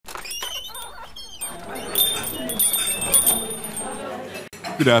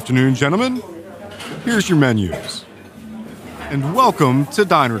Good afternoon, gentlemen. Here's your menus. And welcome to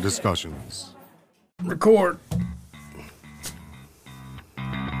Diner Discussions. Record.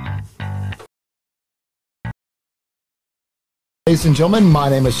 Ladies and gentlemen, my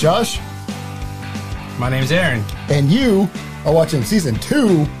name is Josh, My name's Aaron. and you are watching Season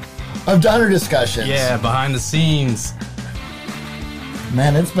 2 of Diner Discussions. Yeah, behind the scenes.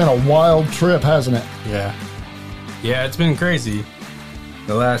 Man, it's been a wild trip, hasn't it? Yeah. Yeah, it's been crazy.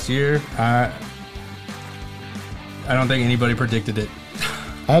 The last year, I don't think anybody predicted it.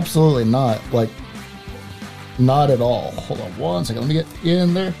 Absolutely not. Like, not at all. Hold on one second. Let me get you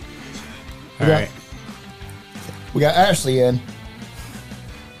in there. All right. We got Ashley in.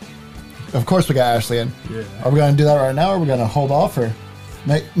 Of course we got Ashley in. Yeah. Are we going to do that right now, or are we going to hold off, or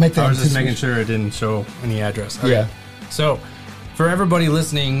make that? I was just making sure it didn't show any address. Okay. Yeah. So, for everybody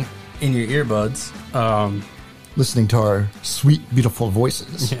listening in your earbuds, Listening to our sweet, beautiful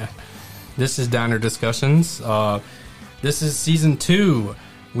voices. yeah, this is Diner Discussions. This is Season 2.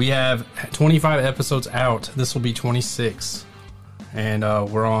 We have 25 episodes out. This will be 26. And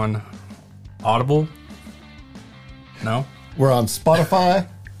we're on Audible. No? We're on Spotify.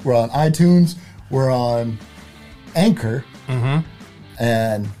 We're on iTunes. We're on Anchor. Mm-hmm.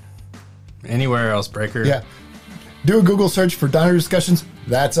 And Anywhere else, Breaker. yeah, do a Google search for Diner Discussions.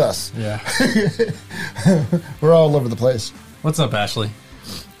 That's us. Yeah. We're all over the place. What's up, Ashley?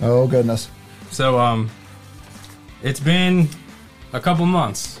 Oh, goodness. So, it's been a couple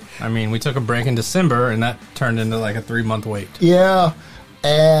months. I mean, we took a break in December, and that turned into like a 3-month wait. Yeah.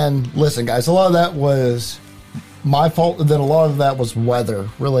 And listen, guys, a lot of that was my fault. Then a lot of that was weather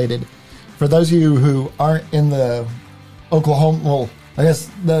related. For those of you who aren't in the Oklahoma, well, I guess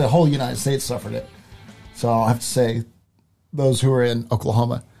the whole United States suffered it. So I'll have to say those who are in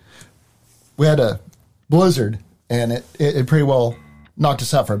Oklahoma. We had a blizzard, and it pretty well knocked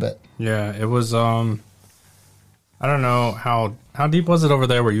us out for a bit. Yeah, it was, I don't know, how deep was it over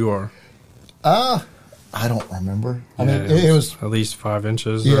there where you are? I don't remember. I mean, Yeah, it was, at least 5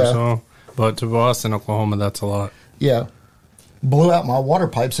 inches Yeah. or so. But to us in Oklahoma, that's a lot. yeah, blew out my water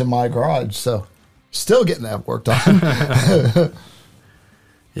pipes in my garage, so still getting that worked on.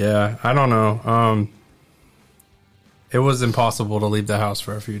 Yeah, I don't know. It was impossible to leave the house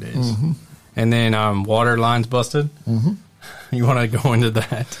for a few days. Mm-hmm. And then water lines busted. Mm-hmm. You want to go into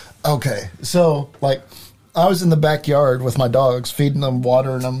that? Okay, so, like, I was in the backyard with my dogs, feeding them,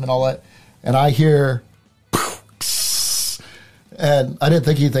 watering them, and all that, and I hear, and I didn't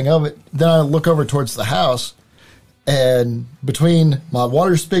think anything of it. Then I look over towards the house, and between my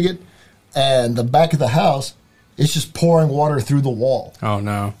water spigot and the back of the house, it's just pouring water through the wall. Oh,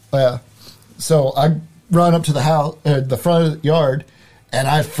 no. Yeah. So I run up to the house, the front of the yard, and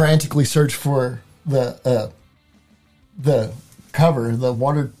I frantically search for the cover, the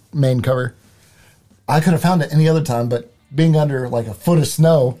water main cover. I could have found it any other time, but being under like a foot of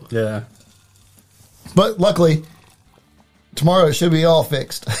snow. Yeah. But luckily, tomorrow it should be all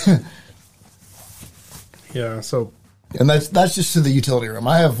fixed. Yeah, so... And that's just to the utility room.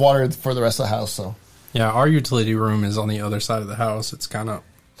 I have water for the rest of the house, so. Yeah, our utility room is on the other side of the house. It's kind of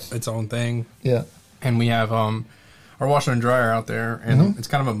its own thing. Yeah. And we have our washer and dryer out there, and it's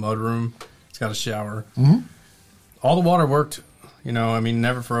kind of a mud room. It's got a shower. Mm-hmm. All the water worked,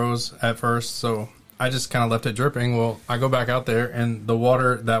 never froze at first, so I just kind of left it dripping. Well, I go back out there, and the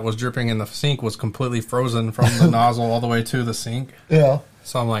water that was dripping in the sink was completely frozen from the nozzle all the way to the sink. Yeah.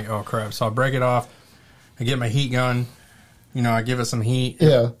 So I'm like, oh, crap. So I break it off. I get my heat gun. I give it some heat.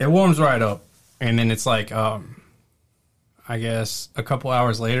 Yeah. It warms right up. And then it's like, I guess, a couple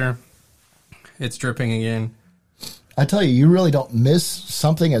hours later, it's dripping again. I tell you really don't miss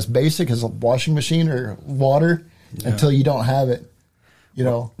something as basic as a washing machine or water until you don't have it.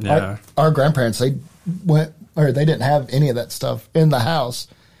 Yeah. Our grandparents, they didn't have any of that stuff in the house,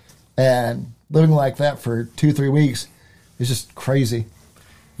 and living like that for 2-3 weeks is just crazy.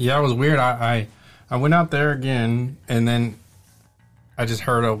 Yeah, it was weird. I went out there again, and then I just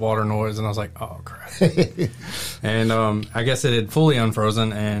heard a water noise, and I was like, oh, crap. And I guess it had fully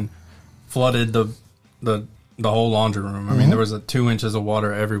unfrozen and flooded the whole laundry room. I mean, there was 2 inches of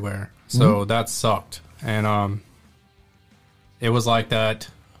water everywhere. So that sucked. And it was like that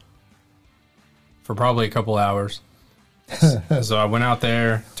for probably a couple hours. So I went out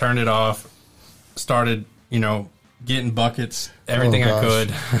there, turned it off, started, getting buckets, everything I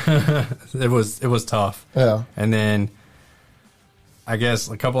could. It was tough. Yeah. And then I guess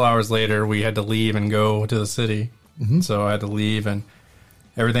a couple hours later, we had to leave and go to the city. Mm-hmm. So I had to leave, and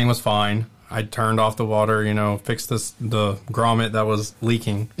everything was fine. I turned off the water, fixed the grommet that was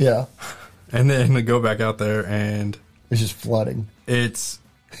leaking. Yeah. And then we go back out there, and It's just flooding. it's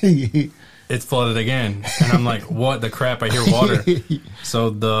it's flooded again. And I'm like, what the crap? I hear water. So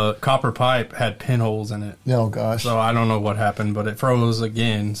the copper pipe had pinholes in it. Oh, gosh. So I don't know what happened, but it froze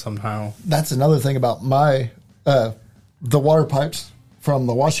again somehow. That's another thing about my, the water pipes from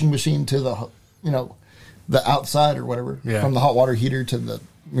the washing machine to the, the outside or whatever, from the hot water heater to the,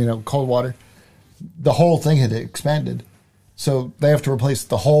 cold water. The whole thing had expanded. So they have to replace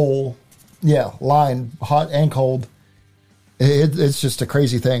the whole, line, hot and cold. It's just a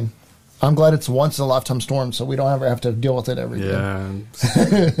crazy thing. I'm glad it's a once in a lifetime storm, so we don't ever have to deal with it ever again.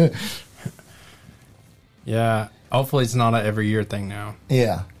 Yeah. Hopefully it's not an every year thing now.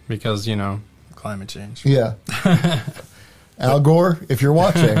 Yeah. Because, climate change. Yeah. Al Gore, if you're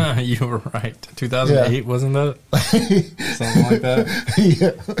watching. You were right. 2008, wasn't that? Something like that?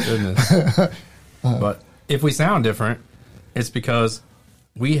 Yeah. Goodness. But if we sound different, it's because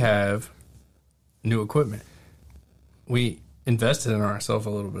we have new equipment. We invested in ourselves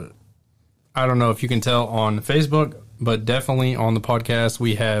a little bit. I don't know if you can tell on Facebook, but definitely on the podcast,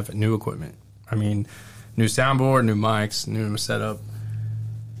 we have new equipment. I mean, new soundboard, new mics, new setup.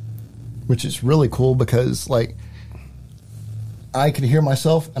 Which is really cool because, I can hear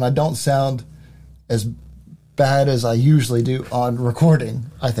myself and I don't sound as bad as I usually do on recording,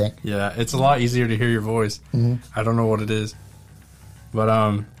 I think. Yeah, it's a lot easier to hear your voice. Mm-hmm. I don't know what it is.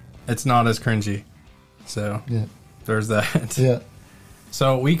 But it's not as cringy. So there's that. Yeah.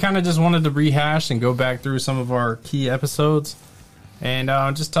 So we kind of just wanted to rehash and go back through some of our key episodes and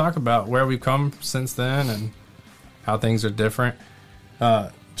just talk about where we've come since then and how things are different.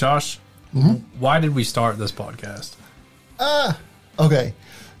 Josh, why did we start this podcast? Okay.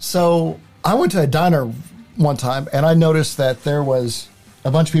 So I went to a diner one time and I noticed that there was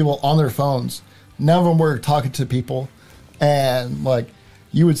a bunch of people on their phones. None of them were talking to people. And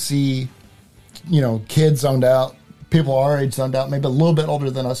you would see, kids zoned out, people our age zoned out, maybe a little bit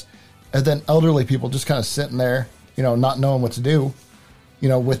older than us. And then elderly people just kind of sitting there, not knowing what to do,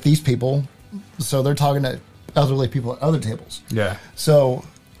 with these people. So they're talking to elderly people at other tables. Yeah. So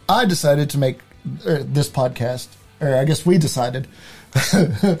I decided to make this podcast, or I guess we decided.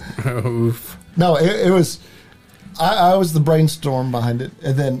 Oof. No, it was, I was the brainstorm behind it.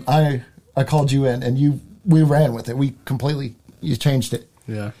 And then I called you in and we ran with it. You changed it.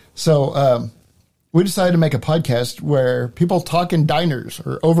 Yeah. So, we decided to make a podcast where people talk in diners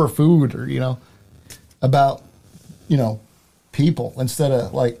or over food or, about, people instead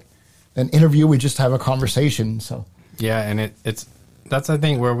of an interview. We just have a conversation. So, yeah. And that's, I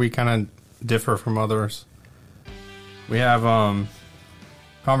think, where we kind of differ from others. We have,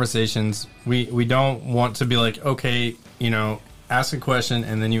 conversations. We don't want to be okay, ask a question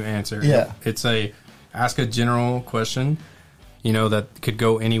and then you answer. Yeah. It's ask a general question, that could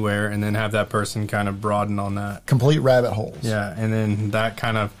go anywhere and then have that person kind of broaden on that. Complete rabbit holes. Yeah. And then that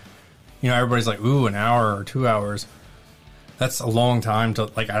kind of, everybody's like, ooh, an hour or 2 hours. That's a long time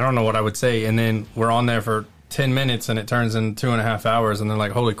to, I don't know what I would say. And then we're on there for 10 minutes and it turns into 2.5 hours and they're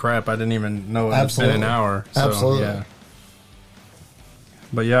like, holy crap, I didn't even know it's been an hour. So, Absolutely. Yeah.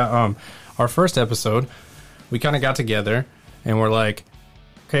 But yeah, our first episode, we kind of got together and we're like,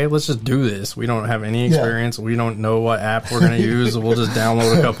 okay, let's just do this. We don't have any experience. We don't know what app we're going to use. We'll just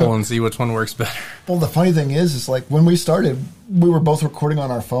download a couple and see which one works better. Well, the funny thing is when we started, we were both recording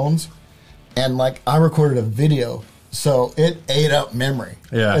on our phones and I recorded a video. So it ate up memory.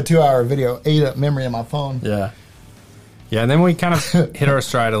 Yeah. A 2-hour video ate up memory on my phone. Yeah. Yeah. And then we kind of hit our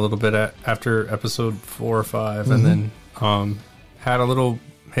stride a little bit after episode 4 or 5 and then, had a little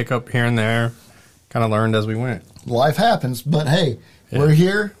hiccup here and there, kind of learned as we went. Life happens, but hey, we're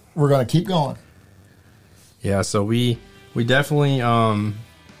here. We're going to keep going. Yeah, so we definitely,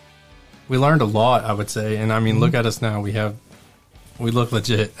 we learned a lot, I would say. And I mean, look at us now. We look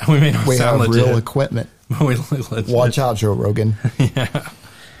legit. We may not sound legit. We have real equipment. We look legit. Watch out, Joe Rogan. Yeah.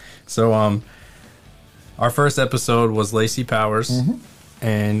 So, our first episode was Lacey Powers,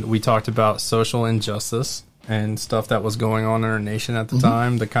 and we talked about social injustice and stuff that was going on in our nation at the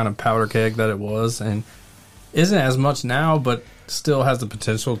time, the kind of powder keg that it was, and isn't as much now, but still has the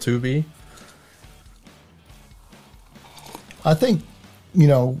potential to be. I think,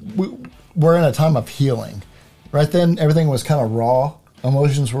 we're in a time of healing. Right then, everything was kind of raw.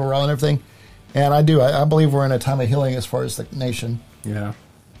 Emotions were raw and everything. And I believe we're in a time of healing as far as the nation. Yeah.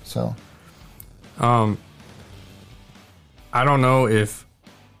 So. I don't know if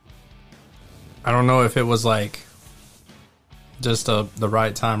it was just the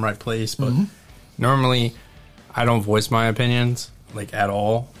right time, right place, but normally I don't voice my opinions at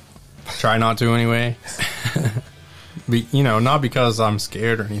all. Try not to anyway. Not because I'm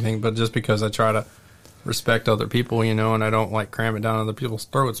scared or anything, but just because I try to respect other people, you know, and I don't like cram it down other people's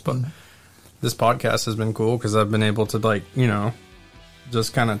throats. But this podcast has been cool because I've been able to, like, you know,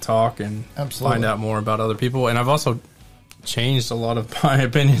 just kind of talk and find out more about other people. And I've also changed a lot of my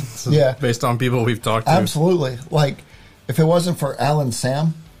opinions based on people we've talked to. Absolutely. Like, if it wasn't for Alan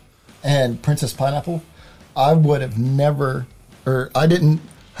Sam and Princess Pineapple, I would have never, or I didn't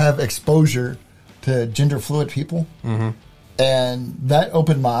have exposure to gender fluid people. And that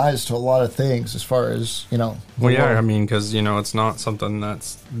opened my eyes to a lot of things as far as, you know. Well, yeah, I mean, because, you know, it's not something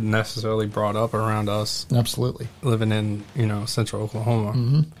that's necessarily brought up around us. Absolutely. Living in, you know, central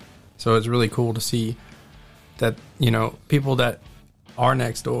Oklahoma. So it's really cool to see that, you know, people that are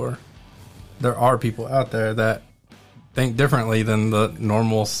next door, there are people out there that think differently than the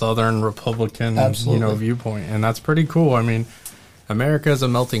normal Southern Republican, you know, viewpoint. And that's pretty cool. I mean, America is a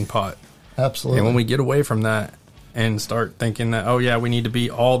melting pot. Absolutely. And when we get away from that and start thinking that, oh, yeah, we need to be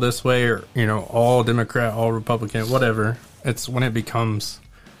all this way or, you know, all Democrat, all Republican, whatever, it's when it becomes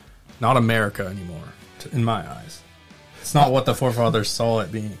not America anymore, in my eyes. It's not what the forefathers saw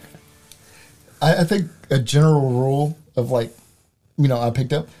it being. I think a general rule of, like, you know, I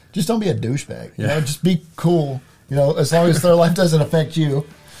picked up, just don't be a douchebag. You know, just be cool. You know, as long as their life doesn't affect you.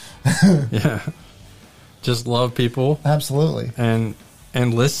 Yeah. Just love people. Absolutely. And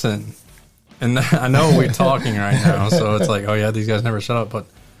listen. And I know we're talking right now, so it's like, oh, yeah, these guys never shut up. But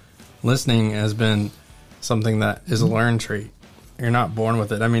listening has been something that is a learned trait. You're not born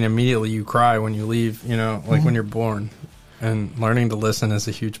with it. I mean, immediately you cry when you leave, you know, like when you're born. And learning to listen is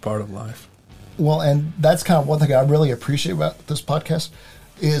a huge part of life. Well, and that's kind of one thing I really appreciate about this podcast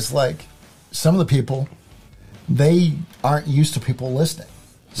is, like, some of the people, they aren't used to people listening.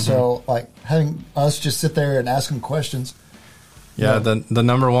 So, like, having us just sit there and ask them questions. Yeah, the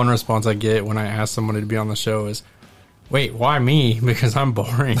number one response I get when I ask somebody to be on the show is, wait, why me? Because I'm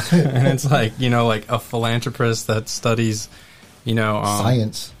boring. And it's like, you know, like a philanthropist that studies, you know.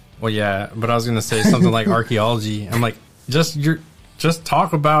 Science. Well, yeah, but I was going to say something like archaeology. I'm like, just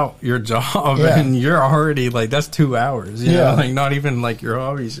talk about your job and you're already, like, that's 2 hours. You know, like, not even, like, your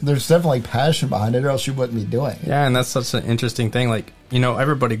hobbies. There's definitely passion behind it or else you wouldn't be doing it. Yeah, and that's such an interesting thing. Like, you know,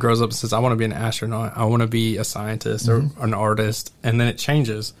 everybody grows up and says, I want to be an astronaut. I want to be a scientist or an artist. And then it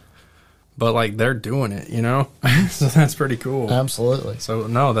changes. But, like, they're doing it, you know? So that's pretty cool. Absolutely. So,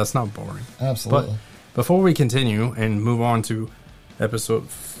 no, that's not boring. Absolutely. But before we continue and move on to episode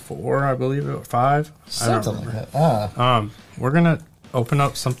 4, I believe, or 5. Something like that. We're going to open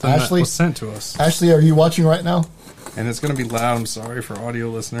up something that was sent to us. Ashley, are you watching right now? And it's going to be loud. I'm sorry for audio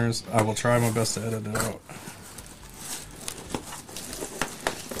listeners. I will try my best to edit it out.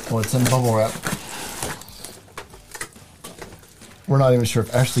 Oh, it's in bubble wrap. We're not even sure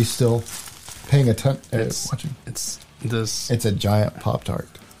if Ashley's still paying attention. Watching. It's a giant Pop-Tart.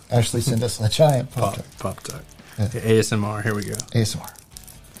 Ashley sent us a giant Pop-Tart. Pop-Tart. ASMR. Here we go. ASMR.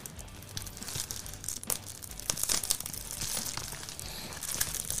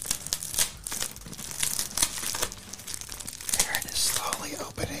 Aaron is slowly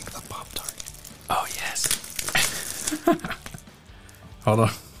opening the Pop-Tart. Oh, yes. Hold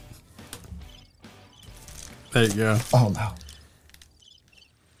on. There you go. Oh, no.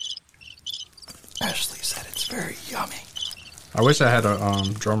 Ashley said it's very yummy. I wish I had a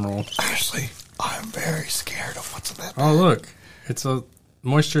drum roll. Ashley, I'm very scared of what's in that bag. Oh, look. It's a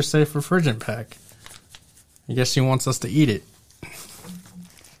moisture-safe refrigerant pack. I guess she wants us to eat it.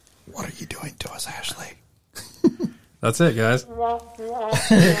 What are you doing to us, Ashley? That's it, guys.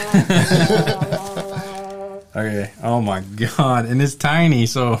 Okay. Oh, my God. And it's tiny,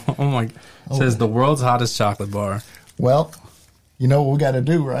 so, oh, my. It says the world's hottest chocolate bar. Well, you know what we got to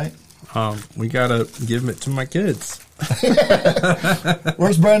do, right? We got to give it to my kids.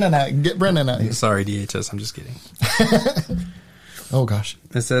 Where's Brendan at? Get Brendan out here. Sorry, DHS. I'm just kidding. Oh, gosh.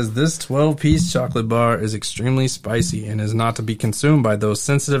 It says, this 12-piece chocolate bar is extremely spicy and is not to be consumed by those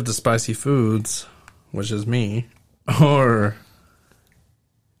sensitive to spicy foods, which is me, or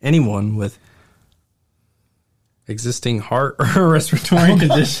anyone with existing heart or respiratory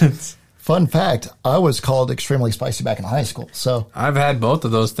conditions. Fun fact, I was called extremely spicy back in high school, so. I've had both of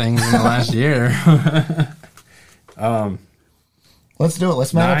those things in the last year. Let's do it.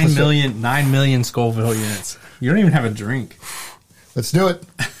 Let's man 9 million Scoville units. You don't even have a drink. Let's do it.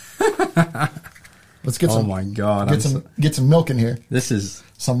 Let's get some. Oh my God. Get some milk in here. This is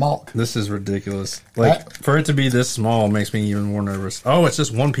some milk. This is ridiculous. Like, for it to be this small makes me even more nervous. Oh, it's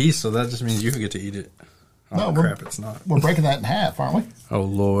just one piece, so that just means you can get to eat it. Oh, no, crap, it's not. We're breaking that in half, aren't we? Oh,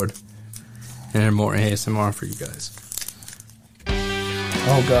 Lord. And more ASMR for you guys.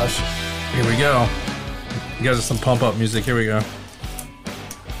 Oh, gosh. Here we go. You guys have some pump-up music. Here we go.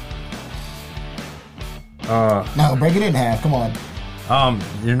 No, break it in half. Come on.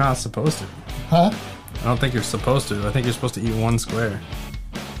 You're not supposed to. Huh? I don't think you're supposed to. I think you're supposed to eat one square.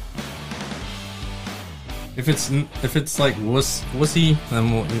 If it's like wussy, then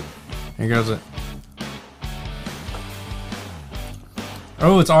here goes it.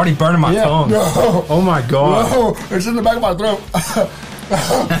 Oh, it's already burning my tongue. No. Oh my god. Whoa, it's in the back of my throat.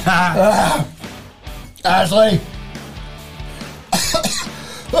 Ashley.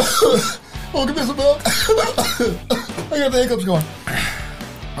 Oh, give me some milk. I got the hiccups going.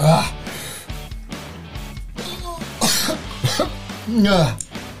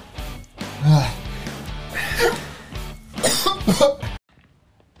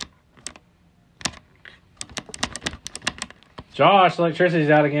 Josh, electricity's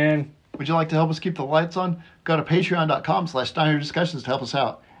out again. Would you like to help us keep the lights on? Go to patreon.com/dinerdiscussions to help us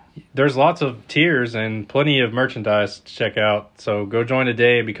out. There's lots of tiers and plenty of merchandise to check out, so go join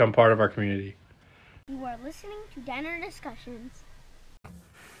today and become part of our community. You are listening to Diner Discussions.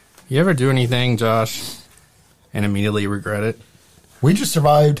 You ever do anything, Josh, and immediately regret it? We just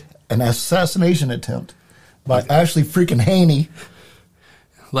survived an assassination attempt by Ashley freaking Haney.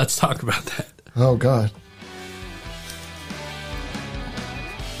 Let's talk about that. Oh, God.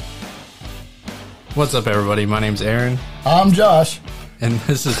 What's up, everybody? My name's Aaron, I'm Josh. and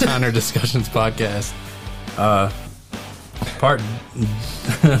this is Diner Discussions Podcast. Part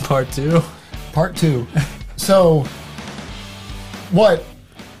 2. Part 2. So, what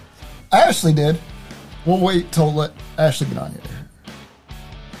Ashley did, we'll wait till let Ashley get on here.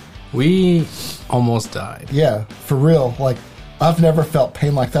 We almost died. Yeah, for real. Like, I've never felt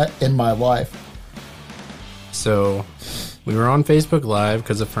pain like that in my life. So, we were on Facebook Live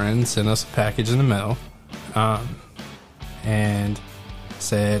because a friend sent us a package in the mail, and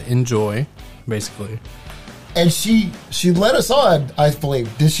said, enjoy, basically. And she let us on, I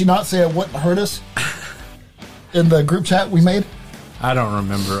believe. Did she not say it wouldn't hurt us in the group chat we made? I don't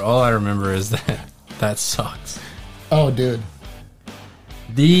remember. All I remember is that sucks. Oh, dude.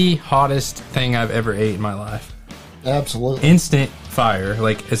 The hottest thing I've ever ate in my life. Absolutely. Instant fire.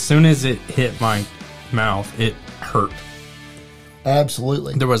 Like, as soon as it hit my mouth, it hurt.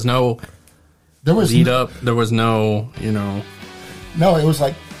 Absolutely. There was no lead up. There was no, No, it was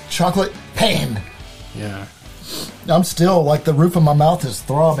like chocolate pain. yeah. I'm still, like, the roof of my mouth is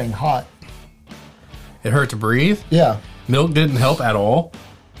throbbing hot. It hurt to breathe. Yeah. Milk didn't help at all.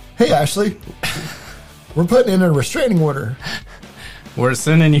 Hey, Ashley. We're putting in a restraining order. We're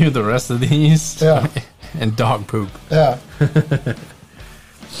sending you the rest of these. Yeah. And dog poop. Yeah.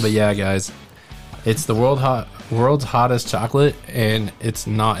 But yeah, guys, it's the world's hottest chocolate, and it's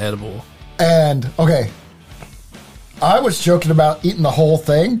not edible. And, okay, I was joking about eating the whole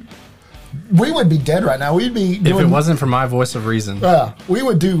thing. We would be dead right now. We'd be doing... If it wasn't for my voice of reason. Yeah, we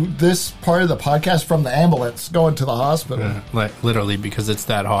would do this part of the podcast from the ambulance going to the hospital. Like, literally, because it's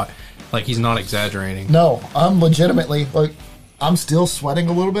that hot. Like, he's not exaggerating. No, I'm legitimately, like, I'm still sweating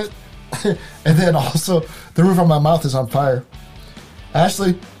a little bit. And then also, the roof of my mouth is on fire.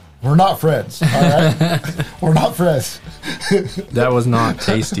 Ashley, we're not friends, all right? We're not friends. That was not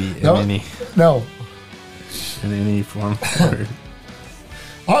tasty in No. any form.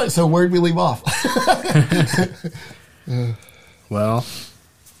 All right, so where'd we leave off? Well,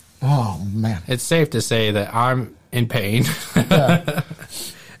 Oh, man. it's safe to say that I'm in pain. Yeah.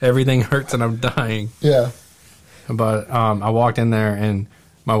 Everything hurts and I'm dying. Yeah. But I walked in there and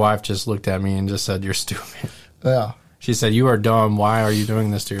my wife just looked at me and just said, "You're stupid." Yeah. She said, "You are dumb. Why are you doing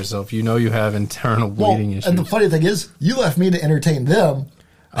this to yourself? You know you have internal Well, bleeding issues." and the funny thing is, you left me to entertain them.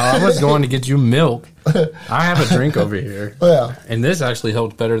 I was going to get you milk. I have a drink over here. Yeah. And this actually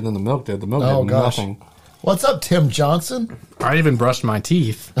helped better than the milk did. The milk Oh, did gosh. nothing. What's up, Tim Johnson? I even brushed my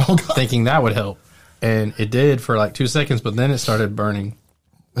teeth Oh, God. thinking that would help. And it did for like 2 seconds, but then it started burning.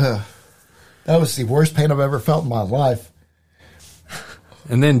 That was the worst pain I've ever felt in my life.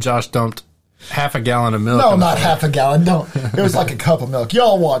 And then Josh dumped half a gallon of milk. No, on not the- half a gallon. No, it was like a cup of milk.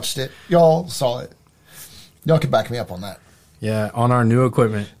 Y'all watched it. Y'all saw it. Y'all can back me up on that. Yeah, on our new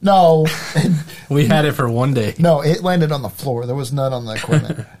equipment. No, We had it for one day. no, it landed on the floor. There was none on the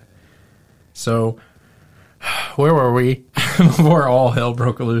equipment. So, where were we before all hell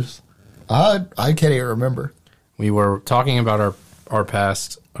broke loose? I can't even remember. We were talking about our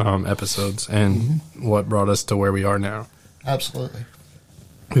past episodes and what brought us to where we are now. Absolutely.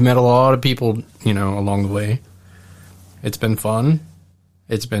 We met a lot of people, along the way. It's been fun.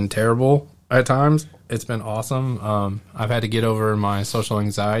 It's been terrible at times. It's been awesome. I've had to get over my social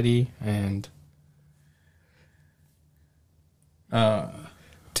anxiety and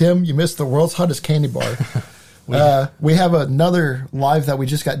Tim, you missed the world's hottest candy bar. We have another live that we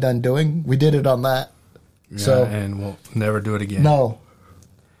just got done doing. We did it on that. Yeah, So and we'll never do it again. no,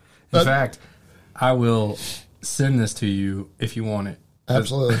 In fact, I will send this to you if you want it.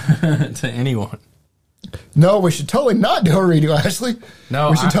 absolutely. To anyone. No, we should totally not do a redo, Ashley. No,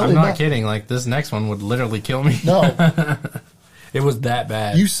 we should I'm not kidding. Like, this next one would literally kill me. No, It was that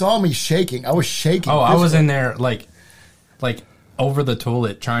bad. you saw me shaking. I was shaking. Oh, I was physically. in there like over the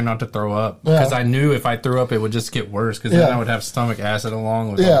toilet trying not to throw up because Yeah. I knew if I threw up it would just get worse because then Yeah. I would have stomach acid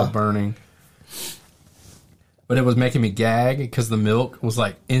along with Yeah. all the burning. But it was making me gag because the milk was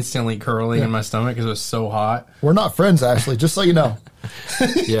like instantly curling in my stomach because it was so hot. We're not friends, Ashley. Just so you know.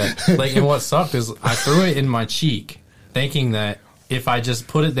 Yeah, like, and what sucked is I threw it in my cheek thinking that if I just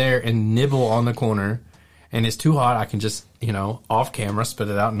put it there and nibble on the corner and it's too hot, I can just, off camera spit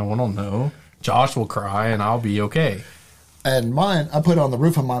it out and no one will know. Josh will cry and I'll be okay. And mine, I put it on the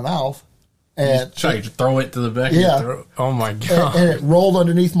roof of my mouth, and Try to throw it to the back of Yeah. your throat. Oh my god. and it rolled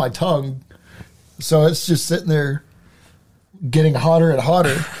underneath my tongue. So it's just sitting there getting hotter and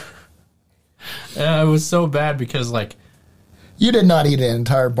hotter. Yeah, it was so bad because like You did not eat an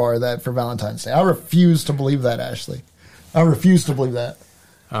entire bar of that for Valentine's Day. I refuse to believe that, Ashley. I refuse to believe that.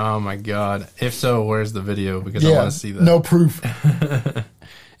 oh my god. If so, where's the video? Because I Yeah, want to see that. no proof.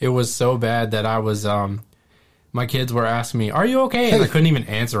 It was so bad that I was my kids were asking me, "Are you okay?" And I couldn't even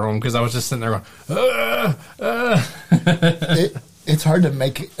answer them because I was just sitting there going, It's hard to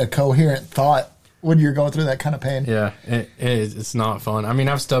make a coherent thought when you're going through that kind of pain. Yeah, it's not fun. I mean,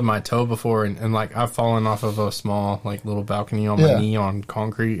 I've stubbed my toe before, and like I've fallen off of a small like little balcony on my Yeah. knee on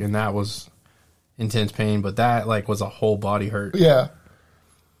concrete, and that was intense pain. But that like was a whole body hurt. Yeah.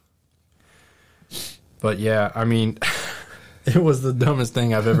 But yeah, I mean, it was the dumbest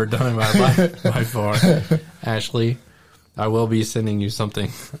thing I've ever done in my life by far. Ashley, I will be sending you something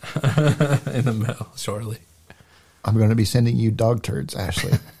in the mail shortly. I'm going to be sending you dog turds,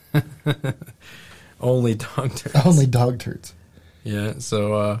 Ashley. Only doctors. Only dog turds. Yeah,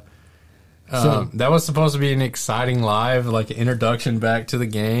 so that was supposed to be an exciting live, like, introduction back to the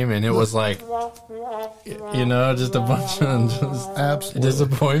game, and it was like, just a bunch of just Absolutely.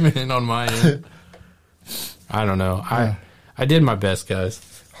 disappointment on my end. I don't know. I did my best, guys.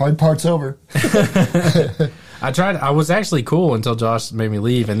 Hard part's over. I tried. I was actually cool until Josh made me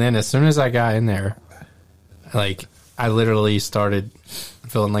leave, and then as soon as I got in there, like, I literally started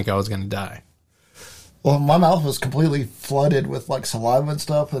feeling like I was going to die. Well, my mouth was completely flooded with like saliva and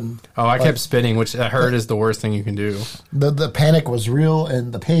stuff, and Oh, I kept spitting, which I heard is the worst thing you can do. the panic was real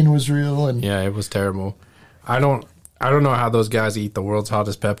and the pain was real, and Yeah, it was terrible. I don't know how those guys eat the world's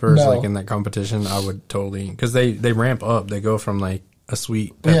hottest peppers, No. like in that competition. I would totally, because they ramp up. They go from like a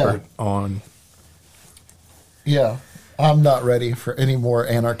sweet pepper on. yeah, I'm not ready for any more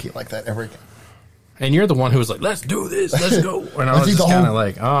anarchy like that ever again. And you're the one who was like, "Let's do this, let's go." And I Let's was eat just the kind of whole-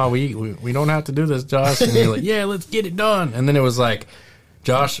 like, "Oh, we don't have to do this, Josh." And you're like, "Yeah, let's get it done." And then it was like,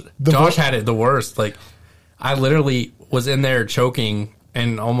 Josh had it the worst. Like, I literally was in there choking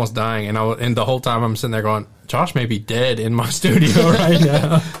and almost dying, and the whole time I'm sitting there going, "Josh may be dead in my studio right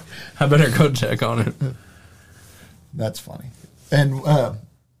now. I better go check on him." That's funny. And I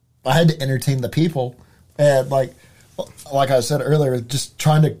had to entertain the people, and like I said earlier, just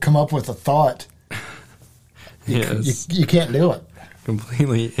trying to come up with a thought. Yes, You can't do it.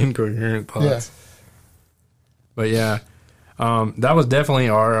 completely incoherent thoughts. Yeah. But yeah, that was definitely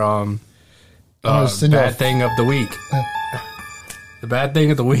our send you bad off. thing of the week. The bad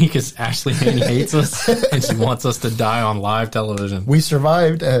thing of the week is Ashley Haney hates us and she wants us to die on live television. We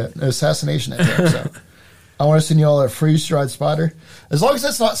survived an assassination attempt, so I want to send you all a freeze-dried spider. As long as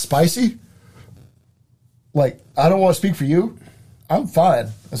it's not spicy, like, I don't want to speak for you. I'm fine.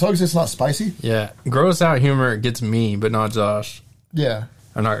 As long as it's not spicy. Yeah, gross out humor gets me, but not Josh. Yeah.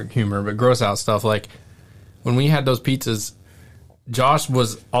 Or not humor, but gross out stuff. Like, when we had those pizzas, Josh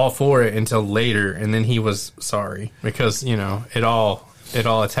was all for it until later, and then he was sorry because, it all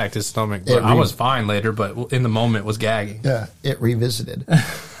attacked his stomach. But I was fine later, but in the moment was gagging. Yeah. It revisited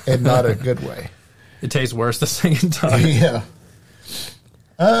in not a good way. It tastes worse the second time.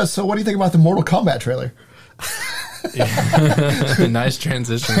 Yeah. So what do you think about the Mortal Kombat trailer? Nice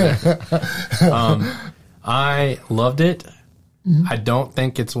transition there. I loved it. I don't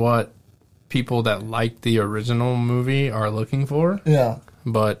think it's what people that like the original movie are looking for. Yeah.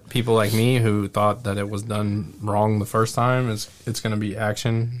 But people like me who thought that it was done wrong the first time, it's going to be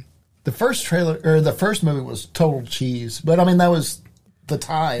action. The first trailer, or the first movie was total cheese. But, I mean, that was the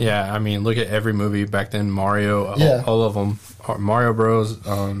time. Yeah, I mean, look at every movie back then. Mario, Yeah. all of them. Mario Bros.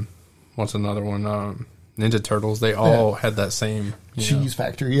 What's another one? Ninja Turtles. They all had that same Cheese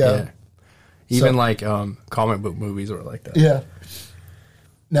factory, yeah. Even So- like comic book movies were like that. Yeah.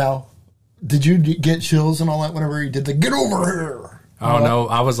 Now, Did you get chills and all that whenever he did the get over here? Oh no,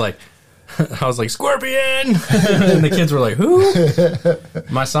 I was like Scorpion, and the kids were like, who?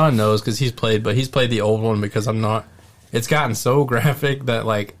 My son knows because he's played the old one because I'm not. It's gotten so graphic that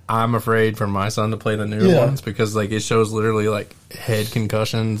like I'm afraid for my son to play the newer ones because like it shows literally like head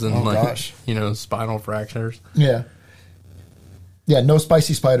concussions and spinal fractures. Yeah. Yeah, no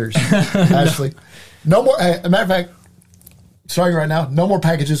spicy spiders, Ashley. No more. As a matter of fact, starting right now, no more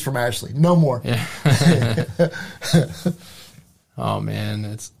packages from Ashley. No more. Yeah. Oh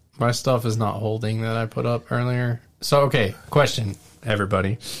man, my stuff is not holding that I put up earlier. So okay, question,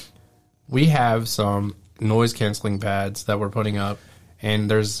 everybody. We have some noise canceling pads that we're putting up, and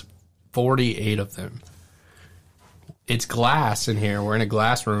there's 48 of them. It's glass in here. We're in a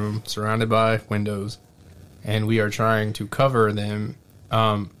glass room surrounded by windows, and we are trying to cover them.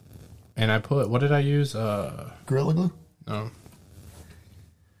 And I put, what did I use? Gorilla Glue? No.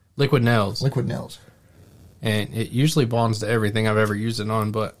 Liquid nails. Liquid nails. And it usually bonds to everything I've ever used it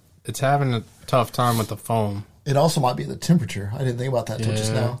on, but it's having a tough time with the foam. It also might be the temperature. I didn't think about that until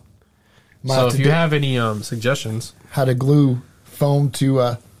just now. So if you have any suggestions. How to glue foam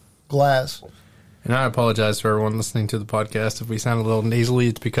to glass. And I apologize for everyone listening to the podcast if we sound a little nasally.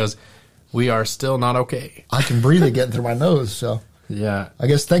 It's because we are still not okay. I can breathe it getting through my nose, so. Yeah. I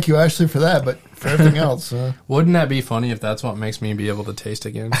guess thank you, Ashley, for that, but for everything else. Wouldn't that be funny if that's what makes me be able to taste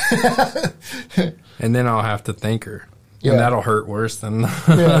again? And then I'll have to thank her. Yeah. And that'll hurt worse than,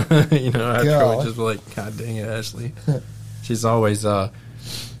 after I just be like, God dang it, Ashley. She's always,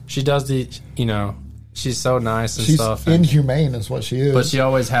 she does she's so nice and stuff. She's inhumane is what she is. But she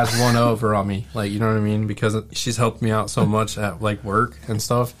always has one over on me. Like, you know what I mean? Because she's helped me out so much at, like, work and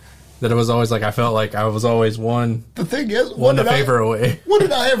stuff that it was always like, I felt like I was always one. The thing is, one a favor away. What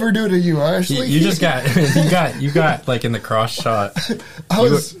did I ever do to you, Ashley? You just got, you got, like, in the cross shot.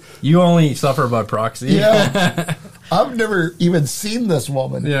 You only suffer by proxy. Yeah. I've never even seen this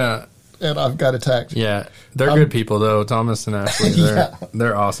woman. Yeah. And I've got attacked. Yeah. They're good people, though. Thomas and Ashley.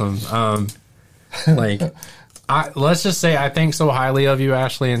 They're awesome. Let's just say I think so highly of you,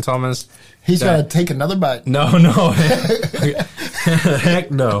 Ashley and Thomas. He's going to take another bite. No.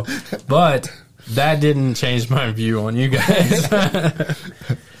 Heck no. But that didn't change my view on you guys.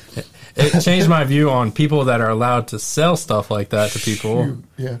 It changed my view on people that are allowed to sell stuff like that to people.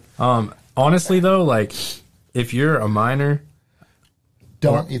 Yeah. Honestly, though, like, if you're a minor...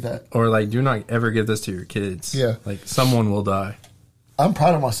 Don't eat that. Or, like, do not ever give this to your kids. Yeah. Like, someone will die. I'm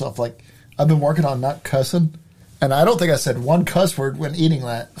proud of myself. Like, I've been working on not cussing, and I don't think I said one cuss word when eating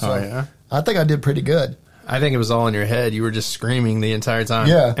that. So yeah? I think I did pretty good. I think it was all in your head. You were just screaming the entire time.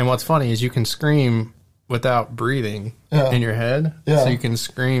 Yeah. And what's funny is you can scream without breathing in your head. Yeah. So you can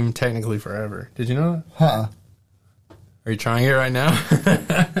scream technically forever. Did you know that? Huh. Are you trying it right now?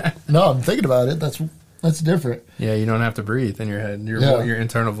 No, I'm thinking about it. That's different. Yeah, you don't have to breathe in your head. Your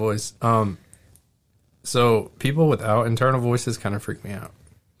internal voice. So people without internal voices kind of freak me out.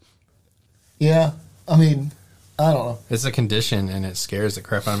 Yeah. I mean, I don't know. It's a condition, and it scares the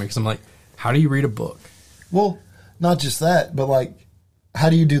crap out of me because I'm like, how do you read a book? Well, not just that, but like,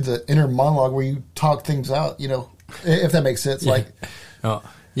 how do you do the inner monologue where you talk things out, if that makes sense? Yeah. Like, oh,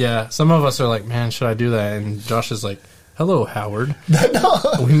 yeah, some of us are like, man, should I do that? And Josh is like, hello, Howard.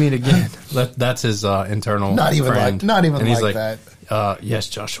 We meet again. That's his internal not even friend. Not even and he's like that. Yes,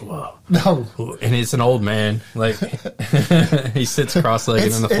 Joshua. No. And it's an old man. Like, he sits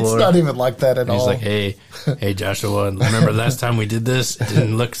cross-legged on the floor. It's not even like that at all. He's like, hey, Joshua, remember last time we did this? It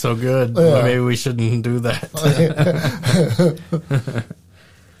didn't look so good. Yeah. Maybe we shouldn't do that.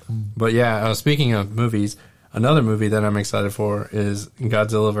 But yeah, speaking of movies, another movie that I'm excited for is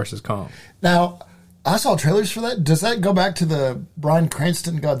Godzilla vs. Kong. Now, I saw trailers for that. Does that go back to the Bryan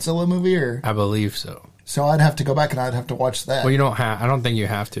Cranston Godzilla movie? Or I believe so. So I'd have to go back and I'd have to watch that. Well, you don't have. I don't think you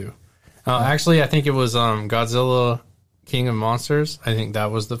have to. Actually, I think it was Godzilla King of Monsters. I think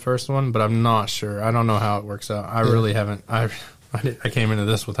that was the first one, but I'm not sure. I don't know how it works out. I really haven't. I came into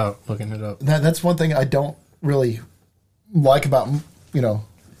this without looking it up. That's one thing I don't really like about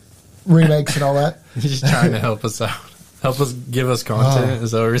remakes and all that. He's just trying to help us out. Help us give us content,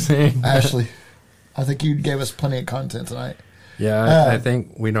 is that what you're saying? Ashley, I think you gave us plenty of content tonight. Yeah, I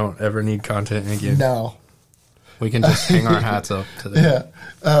think we don't ever need content again. No. We can just hang our hats up to that.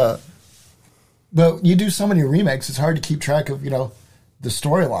 Yeah. But you do so many remakes, it's hard to keep track of, the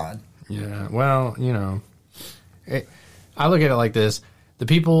storyline. Yeah, well, I look at it like this. The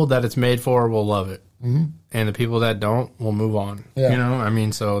people that it's made for will love it. Mm-hmm. And the people that don't will move on.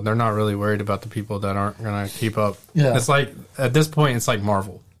 Yeah. So they're not really worried about the people that aren't going to keep up. Yeah. It's like, at this point, it's like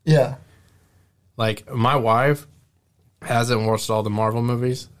Marvel. Yeah. Like, my wife hasn't watched all the Marvel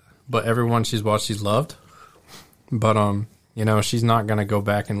movies, but everyone she's watched, she's loved. But you know, she's not gonna go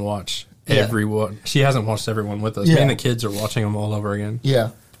back and watch everyone. She hasn't watched everyone with us. Me and the kids are watching them all over again.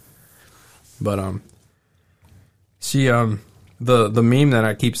 Yeah. But she the meme that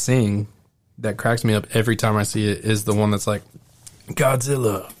I keep seeing that cracks me up every time I see it is the one that's like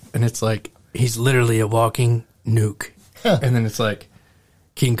Godzilla, and it's like he's literally a walking nuke, and then it's like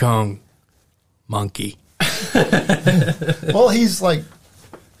King Kong monkey. Well, he's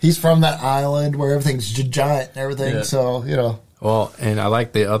from that island where everything's giant and everything. Yeah. So, you know. Well, and I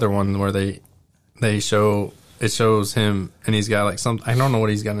like the other one where they shows him and he's got like some, I don't know what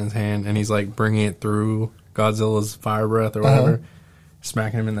he's got in his hand, and he's like bringing it through Godzilla's fire breath or whatever,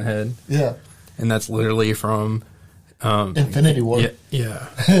 smacking him in the head. Yeah. And that's literally from Infinity War. Yeah.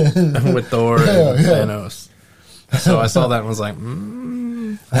 With Thor and Thanos. So I saw that and was like,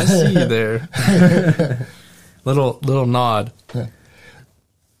 I see you there. little nod.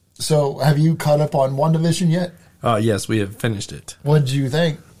 So, have you caught up on WandaVision yet? Yes, we have finished it. What did you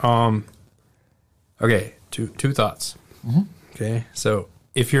think? Okay, two thoughts. Okay, so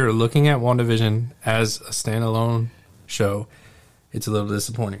if you're looking at WandaVision as a standalone show, it's a little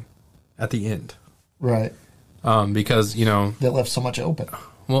disappointing at the end. Right. Because, you know... They left so much open.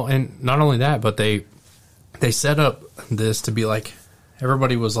 Well, and not only that, but they set up this to be like...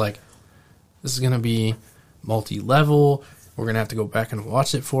 Everybody was like, this is going to be multi-level. We're going to have to go back and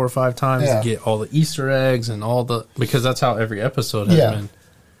watch it 4 or 5 times to get all the Easter eggs and all the... Because that's how every episode has been.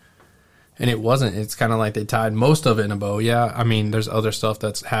 And it wasn't. It's kind of like they tied most of it in a bow. Yeah, I mean, there's other stuff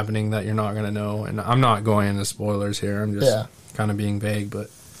that's happening that you're not going to know. And I'm not going into spoilers here. I'm just kind of being vague.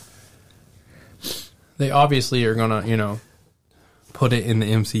 But they obviously are going to, you know, put it in the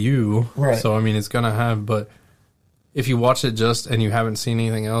MCU. Right. So, I mean, it's going to have... But if you watch it just and you haven't seen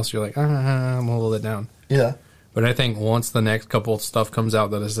anything else, you're like, I'm a little let down. Yeah. But I think once the next couple of stuff comes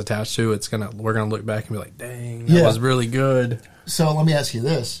out that is attached to, we're gonna look back and be like, dang, that was really good. So let me ask you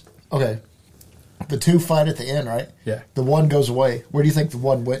this. Okay. The 2 fight at the end, right? Yeah. The one goes away. Where do you think the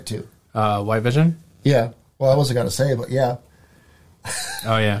one went to? White Vision? Yeah. Well, I wasn't going to say, but yeah.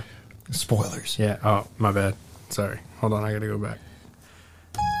 Oh, yeah. Spoilers. Yeah. Oh, my bad. Sorry. Hold on. I got to go back.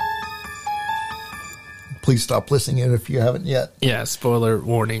 Please stop listening if you haven't yet. Yeah. Spoiler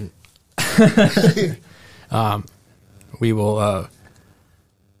warning. We will,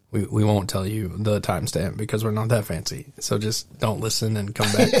 we won't tell you the timestamp because we're not that fancy. So just don't listen and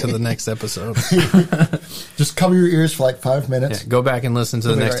come back to the next episode. Just cover your ears for like 5 minutes. Yeah, go back and listen to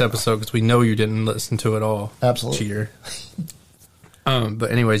the next episode because we know you didn't listen to it all. Absolutely. Cheater.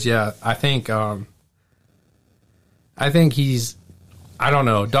 But anyways, yeah, I think he's, I don't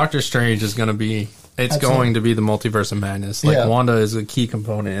know, Doctor Strange is going to be, it's going to be the multiverse of madness. Like Wanda is a key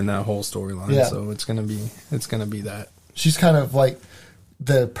component in that whole storyline. Yeah. So it's going to be that. She's kind of like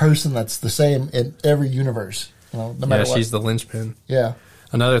the person that's the same in every universe. You know, no matter what. She's the linchpin. Yeah.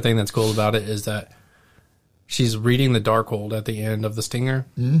 Another thing that's cool about it is that she's reading the Darkhold at the end of the Stinger.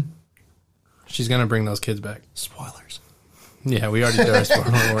 Mm-hmm. She's going to bring those kids back. Spoilers. Yeah, we already did our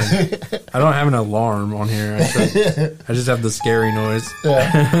spoiler warning. I don't have an alarm on here. I just have the scary noise.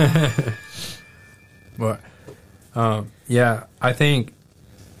 Yeah. But, yeah, I think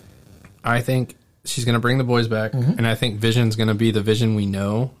she's going to bring the boys back, and I think Vision's going to be the Vision we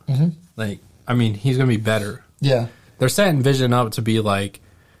know. Mm-hmm. Like, I mean, he's going to be better. Yeah. They're setting Vision up to be like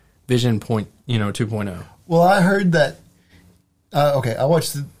Vision 2.0. Well, I heard that, okay, I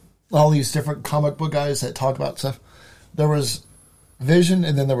watched all these different comic book guys that talk about stuff. There was Vision,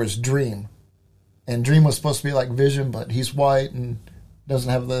 and then there was Dream. And Dream was supposed to be like Vision, but he's white and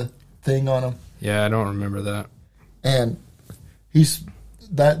doesn't have the thing on him. Yeah, I don't remember that. And that's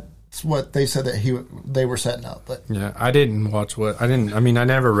what they said that they were setting up. But yeah, I didn't watch I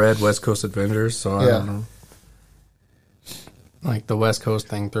never read West Coast Avengers, so I don't know. Like, the West Coast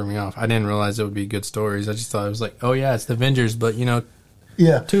thing threw me off. I didn't realize it would be good stories. I just thought it was like, oh yeah, it's the Avengers, but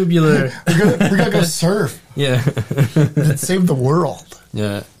tubular. we're gonna go surf. Yeah. Save the world.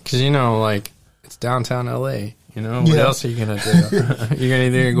 Yeah, because like, it's downtown LA. What else are you going to do? You're going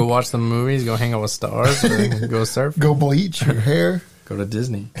to either go watch the movies, go hang out with stars, or go surf? Go bleach your hair. Go to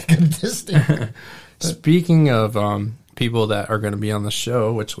Disney. Go to Disney. Speaking of people that are going to be on the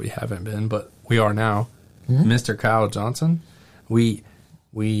show, which we haven't been, but we are now, Mr. Kyle Johnson, we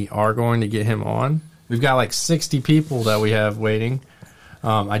are going to get him on. We've got like 60 people that we have waiting.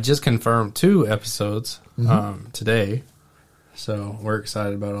 I just confirmed 2 episodes today, so we're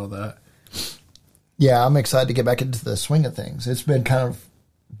excited about all that. Yeah, I'm excited to get back into the swing of things. It's been kind of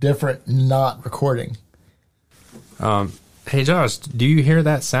different not recording. Hey, Josh, do you hear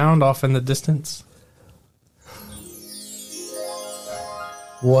that sound off in the distance?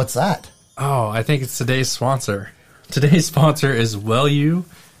 What's that? Oh, I think it's today's sponsor. Today's sponsor is WellU.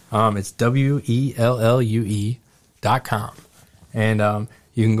 It's WELLUE.com. And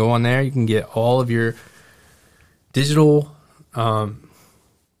you can go on there. You can get all of your digital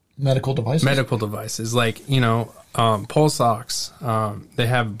Medical devices. Like, pulse ox. They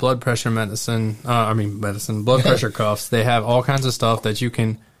have blood pressure medicine. Blood pressure cuffs. They have all kinds of stuff that you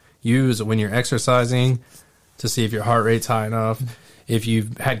can use when you're exercising to see if your heart rate's high enough. If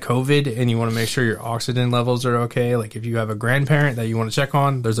you've had COVID and you want to make sure your oxygen levels are okay, like if you have a grandparent that you want to check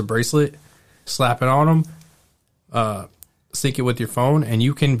on, there's a bracelet. Slap it on them. Sync it with your phone, and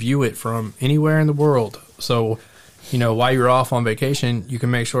you can view it from anywhere in the world. So, while you're off on vacation, you can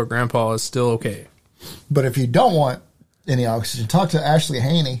make sure Grandpa is still okay. But if you don't want any oxygen, talk to Ashley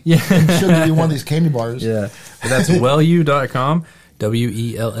Haney. Yeah. She'll give you one of these candy bars. Yeah. But that's WellU.com,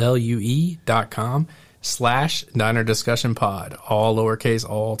 WELLUE.com/Diner Discussion Pod, all lowercase,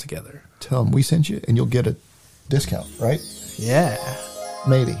 all together. Tell them we sent you, and you'll get a discount, right? Yeah.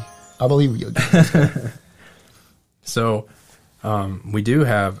 Maybe. I believe you'll get a discount. So, we do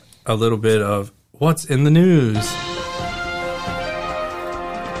have a little bit of what's in the news.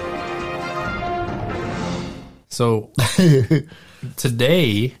 So,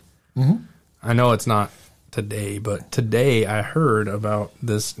 today, I know it's not today, but today I heard about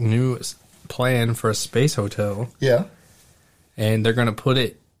this new plan for a space hotel. Yeah. And they're going to put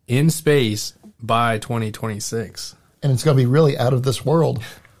it in space by 2026. And it's going to be really out of this world.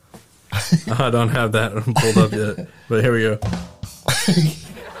 I don't have that pulled up yet, but here we go.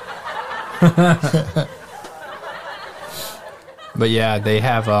 But yeah, they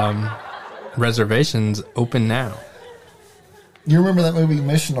have reservations open now. You remember that movie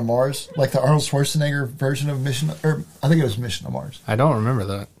Mission to Mars? Like the Arnold Schwarzenegger version of I think it was Mission to Mars. I don't remember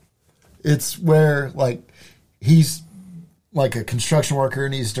that. It's where, like, he's like a construction worker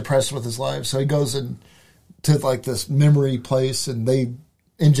and he's depressed with his life. So he goes to like this memory place and they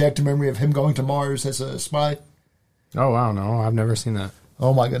inject a memory of him going to Mars as a spy. Oh, wow. No, I've never seen that.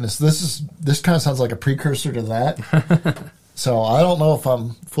 Oh, my goodness. This kind of sounds like a precursor to that. So I don't know if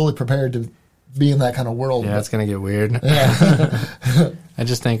I'm fully prepared to be in that kind of world. Yeah, it's going to get weird. Yeah. I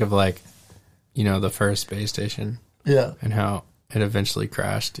just think of, like, the first space station. Yeah. And how it eventually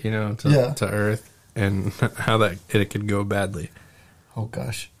crashed, to Earth, and how it could go badly. Oh,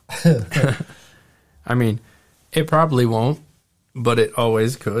 gosh. I mean, it probably won't, but it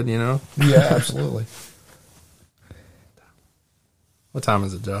always could, Yeah, absolutely. What time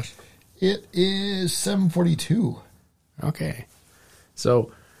is it, Josh? It is 7:42. Okay.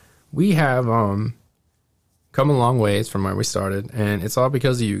 So we have come a long ways from where we started, and it's all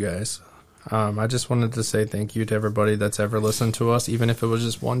because of you guys. I just wanted to say thank you to everybody that's ever listened to us, even if it was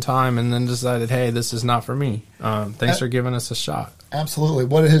just one time and then decided, hey, this is not for me. Thanks for giving us a shot. Absolutely.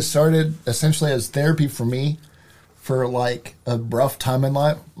 What it has started essentially as therapy for me for like a rough time in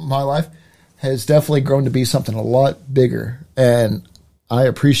my life has definitely grown to be something a lot bigger. And I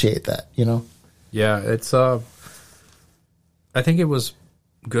appreciate that, Yeah, it's I think it was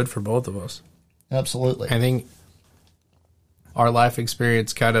good for both of us. Absolutely. I think our life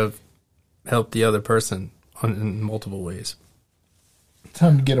experience kind of helped the other person in multiple ways.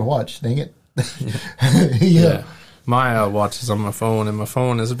 Time to get a watch, dang it. Yeah. My watch is on my phone, and my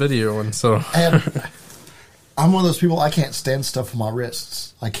phone is a video, and so... And I'm one of those people, I can't stand stuff on my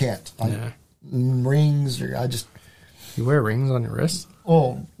wrists. I can't. Rings, or I just... You wear rings on your wrists?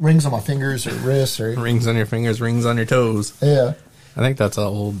 Oh, rings on my fingers or wrists. Or rings on your fingers, rings on your toes. Yeah. I think that's an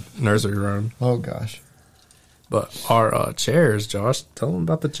old nursery rhyme. Oh, gosh. But our chairs, Josh, tell them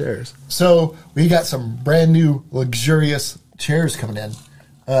about the chairs. So we got some brand new luxurious chairs coming in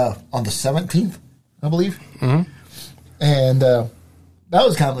on the 17th, I believe. Mm-hmm. And that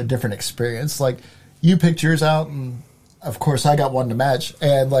was kind of a different experience. Like, you picked yours out, and of course I got one to match.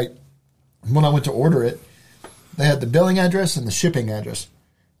 And like, when I went to order it, they had the billing address and the shipping address.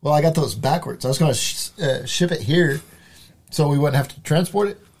 Well, I got those backwards. I was going to ship it here so we wouldn't have to transport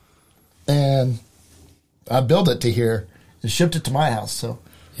it. And I billed it to here and shipped it to my house. So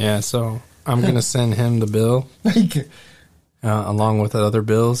yeah, so I'm going to send him the bill along with the other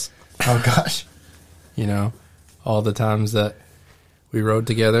bills. Oh, gosh. All the times that we rode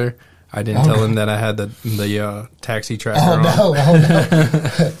together. I didn't tell him that I had the taxi tracker on. Oh,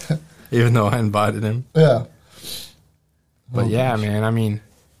 no. Even though I invited him. Yeah. But yeah, man, I mean,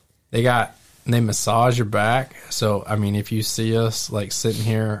 they massage your back. So, I mean, if you see us like sitting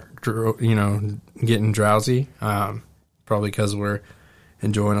here, getting drowsy, probably because we're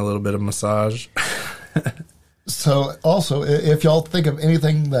enjoying a little bit of massage. So also, if y'all think of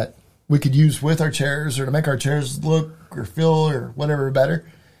anything that we could use with our chairs or to make our chairs look or feel or whatever better,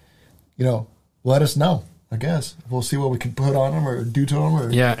 let us know. I guess we'll see what we can put on them or do to them. Or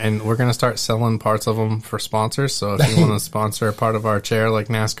Yeah, and we're going to start selling parts of them for sponsors. So if you want to sponsor a part of our chair like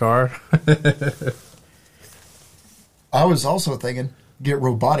NASCAR. I was also thinking get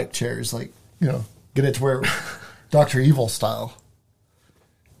robotic chairs, like, get it to where Dr. Evil style.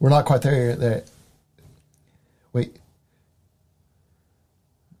 We're not quite there yet. Wait.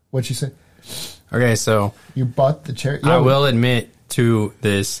 What'd you say? Okay, so You bought the chair? I will admit to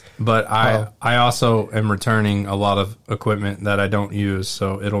this, but I also am returning a lot of equipment that I don't use,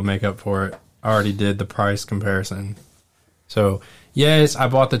 so it'll make up for it. I already did the price comparison. So, yes, I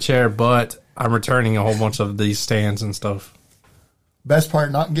bought the chair, but I'm returning a whole bunch of these stands and stuff. Best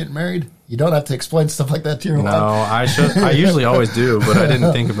part, not getting married, you don't have to explain stuff like that to your No, wife. I usually always do, but I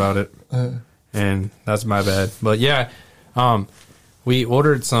didn't think about it. And that's my bad. But yeah, we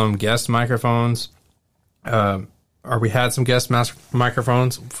ordered some guest microphones. Or we had some guest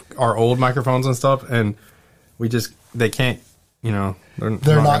microphones, our old microphones and stuff, and they can't, they're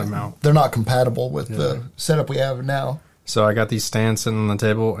not mount. They're not compatible with the setup we have now. So I got these stands sitting on the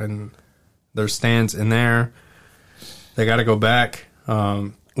table, and there's stands in there. They got to go back.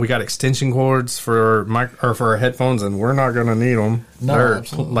 We got extension cords for our headphones, and we're not going to need them. No, they're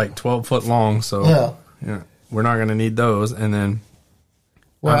absolutely. like 12 foot long, so yeah, we're not going to need those. And then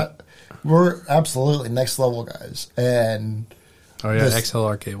we're absolutely next level guys, and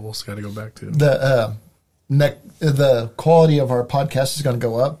XLR cables got to go back to the quality of our podcast is going to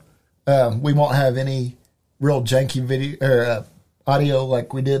go up. We won't have any real janky video or audio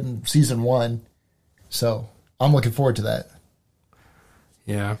like we did in season 1, so I'm looking forward to that.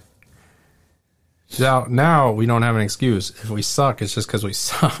 Yeah. Now we don't have an excuse. If we suck, it's just because we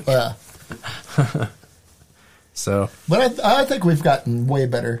suck. Yeah. So, but I think we've gotten way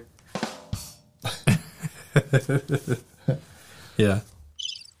better. Yeah.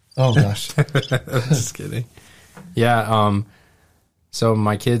 Oh gosh. Just kidding. Yeah. So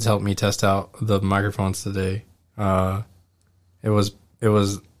my kids helped me test out the microphones today. It was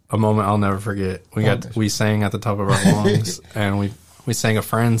a moment I'll never forget. We sang at the top of our lungs, and we sang a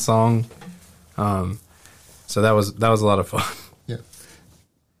Friends song. So that was a lot of fun. Yeah.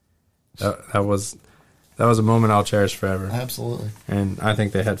 That was a moment I'll cherish forever. Absolutely. And I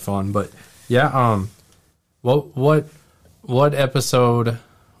think they had fun. But yeah, what episode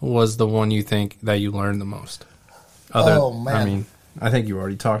was the one you think that you learned the most? Oh man. I mean, I think you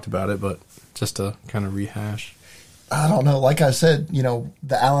already talked about it, but just to kind of rehash. I don't know. Like I said,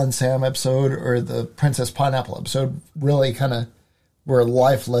 the Alan Sam episode or the Princess Pineapple episode really kind of were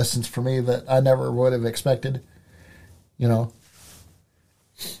life lessons for me that I never would have expected. Yeah,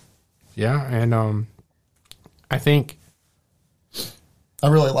 and I think I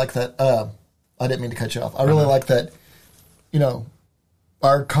really like that. I didn't mean to cut you off. I really like that.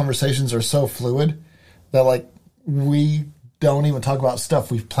 Our conversations are so fluid that like we don't even talk about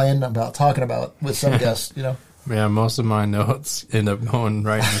stuff we've planned about talking about with some guests. Yeah, most of my notes end up going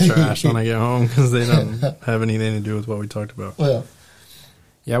right in the trash when I get home because they don't have anything to do with what we talked about. Well,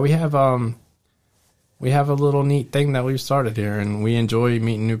 yeah, we have a little neat thing that we've started here, and we enjoy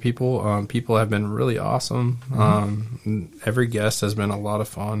meeting new people. People have been really awesome. Every guest has been a lot of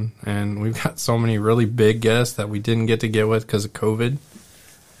fun, and we've got so many really big guests that we didn't get to get with because of COVID.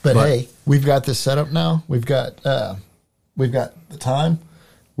 But hey, we've got this set up now. We've got the time.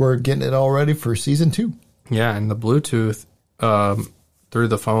 We're getting it all ready for season 2. Yeah, and the Bluetooth through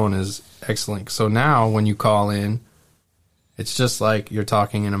the phone is excellent. So now when you call in, it's just like you're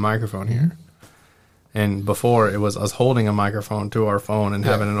talking in a microphone here. And before, it was us holding a microphone to our phone and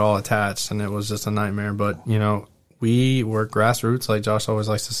having it all attached, and it was just a nightmare. But, we were grassroots, like Josh always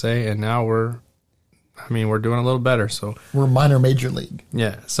likes to say, and now we're doing a little better. So we're minor major league.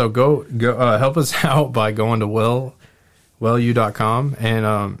 Yeah, so go help us out by going to wellu.com.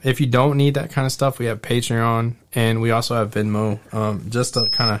 And if you don't need that kind of stuff, we have Patreon, and we also have Venmo, just to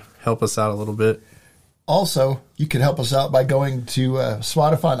kind of help us out a little bit. Also, you can help us out by going to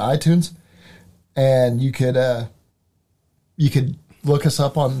Spotify and iTunes, and you could look us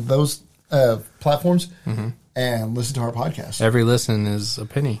up on those platforms and listen to our podcast. Every listen is a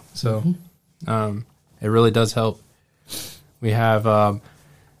penny, so it really does help. We have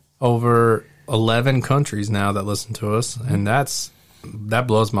over 11 countries now that listen to us, and that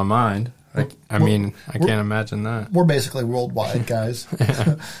blows my mind. I can't imagine that. We're basically worldwide, guys.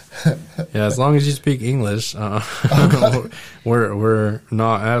 Yeah, as long as you speak English, we're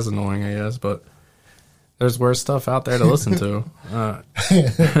not as annoying, I guess. But there's worse stuff out there to listen to.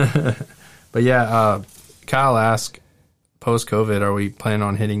 But yeah, Kyle asked, post-COVID, are we planning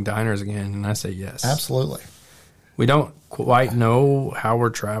on hitting diners again? And I say yes. Absolutely. we don't quite know how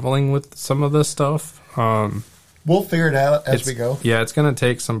we're traveling with some of this stuff. We'll figure it out as we go. Yeah, it's going to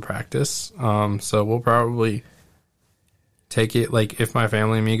take some practice. So we'll probably take it, like, if my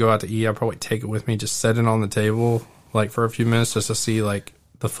family and me go out to eat, I'll probably take it with me, just set it on the table, like, for a few minutes just to see, like,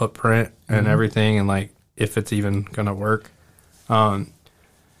 the footprint and everything and, like, if it's even going to work. I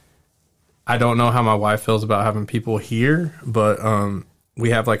don't know how my wife feels about having people here, but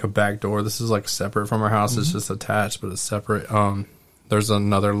we have, like, a back door. This is, like, separate from our house. It's just attached, but it's separate. There's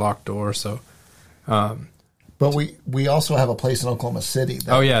another locked door, so... But we also have a place in Oklahoma City.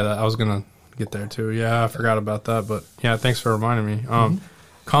 I was going to get there too. Yeah, I forgot about that. But yeah, thanks for reminding me.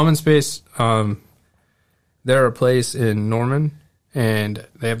 Common Space, they're a place in Norman, and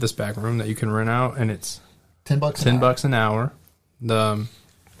they have this back room that you can rent out, and it's $10 an hour.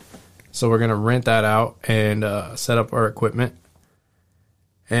 So we're going to rent that out and set up our equipment.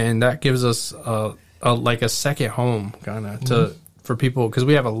 And that gives us like a second home kind of for people, because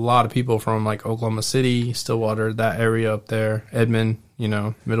we have a lot of people from like Oklahoma City, Stillwater, that area up there, Edmond,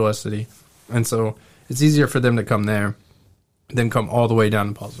 Midwest City. And so it's easier for them to come there than come all the way down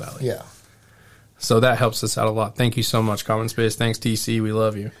to Pauls Valley. Yeah. So that helps us out a lot. Thank you so much, Common Space. Thanks, DC. We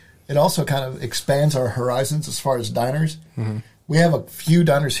love you. It also kind of expands our horizons as far as diners. We have a few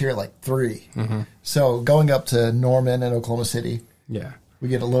diners here, like 3. So going up to Norman and Oklahoma City. Yeah. We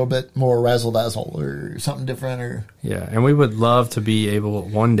get a little bit more razzle-dazzle or something different. Yeah, and we would love to be able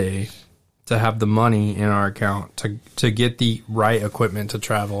one day to have the money in our account to get the right equipment to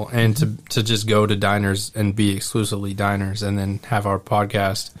travel and to just go to diners and be exclusively diners and then have our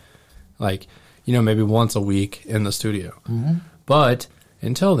podcast, like, maybe once a week in the studio. But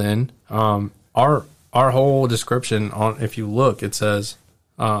until then, our whole description, if you look, it says...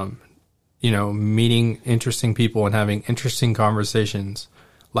 meeting interesting people and having interesting conversations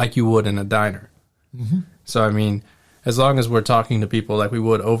like you would in a diner. So, I mean, as long as we're talking to people like we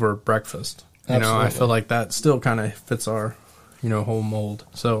would over breakfast, I feel like that still kind of fits our, whole mold.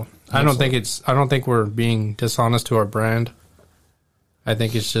 So I don't think we're being dishonest to our brand. I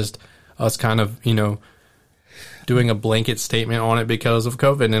think it's just us kind of, doing a blanket statement on it because of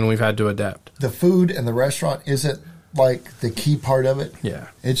COVID, and we've had to adapt. The food and the restaurant isn't like the key part of it. Yeah.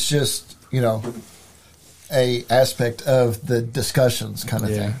 It's just, a aspect of the discussions kind of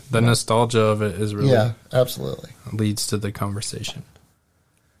thing. The nostalgia of it is really absolutely leads to the conversation.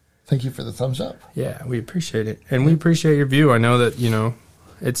 Thank you for the thumbs up. Yeah, we appreciate it. And we appreciate your view. I know that,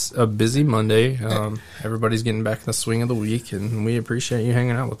 it's a busy Monday. Everybody's getting back in the swing of the week, and we appreciate you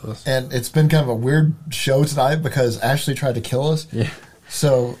hanging out with us. And it's been kind of a weird show tonight because Ashley tried to kill us. Yeah.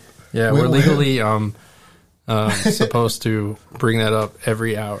 So yeah, we're legally supposed to bring that up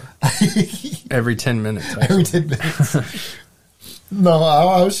every hour, every 10 minutes. Actually. Every 10 minutes. No,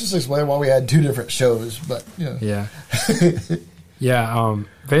 I was just explaining why we had 2 different shows, but yeah.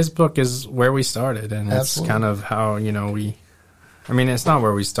 Facebook is where we started, and it's kind of how it's not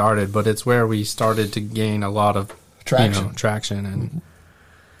where we started, but it's where we started to gain a lot of traction, and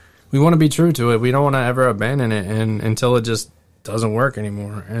we want to be true to it. We don't want to ever abandon it until it just doesn't work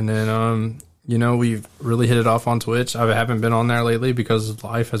anymore. And then we've really hit it off on Twitch. I haven't been on there lately because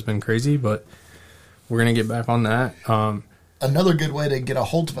life has been crazy, but we're going to get back on that. Another good way to get a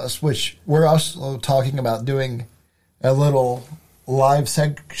hold of us, which we're also talking about doing a little live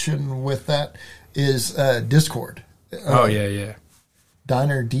section with that, is Discord. Yeah.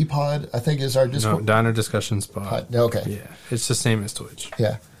 Diner D-Pod, I think, is our Discord. No, Diner Discussions Pod. Okay. Yeah, it's the same as Twitch.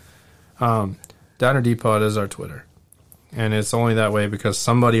 Yeah. Diner D-Pod is our Twitter. And it's only that way because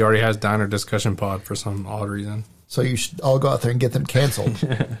somebody already has Diner Discussion Pod for some odd reason. So you should all go out there and get them canceled.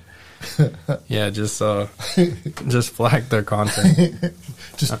 Yeah, just flag their content.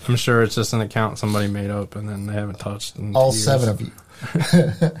 I'm sure it's just an account somebody made up and then they haven't touched in all 2 years. 7 of you.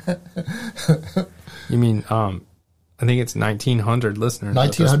 You mean I think it's 1,900 listeners.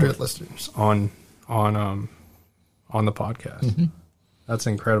 1,900 listeners on the podcast. That's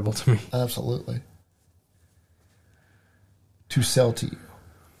incredible to me. Absolutely. To sell to you.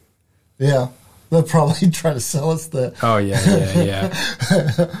 Yeah. They'll probably try to sell us the... Oh, yeah.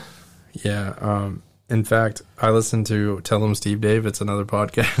 Yeah. In fact, I listened to Tell 'em Steve Dave. It's another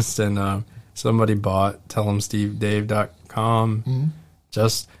podcast. And somebody bought tellemsteve.com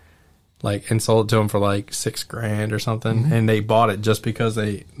just and sold it to them for like $6,000 or something. And they bought it just because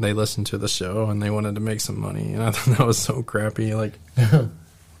they listened to the show and they wanted to make some money. And I thought that was so crappy. Like,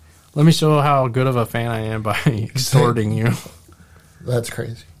 let me show how good of a fan I am by extorting you. That's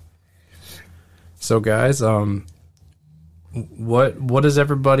crazy. So, guys, what is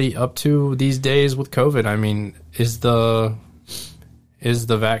everybody up to these days with COVID? I mean, is the is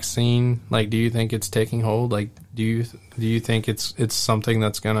the vaccine, like, do you think it's taking hold? Like, do you think it's something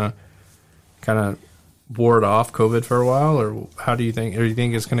that's gonna kind of ward off COVID for a while, or how do you think? Or do you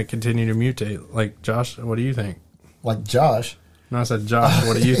think it's gonna continue to mutate? Like, Josh, what do you think? Like Josh. No, I said Josh.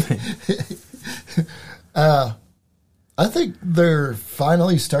 What do you think? I think they're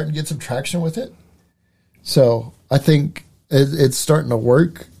finally starting to get some traction with it. So I think it's starting to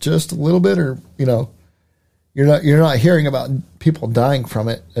work just a little bit, or you're not hearing about people dying from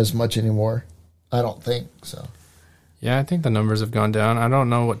it as much anymore. I don't think so. Yeah, I think the numbers have gone down. I don't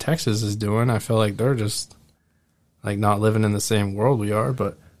know what Texas is doing. I feel like they're just like not living in the same world we are,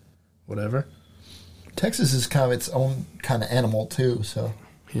 but whatever. Texas is kind of its own kind of animal too. So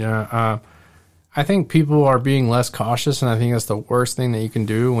yeah, I think people are being less cautious, and I think that's the worst thing that you can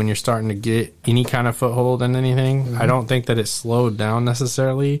do when you're starting to get any kind of foothold in anything. Mm-hmm. I don't think that it's slowed down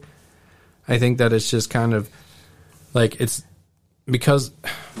necessarily. I think that it's just kind of like it's because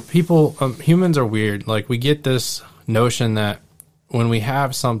people, humans are weird. Like, we get this notion that when we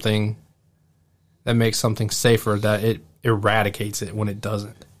have something that makes something safer, that it eradicates it when it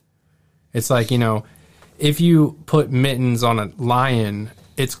doesn't. It's like, if you put mittens on a lion,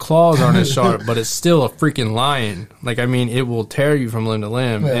 its claws aren't as sharp, but it's still a freaking lion. Like, I mean, it will tear you from limb to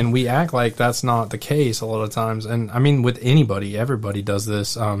limb. Yeah. And we act like that's not the case a lot of times. And I mean, with anybody, everybody does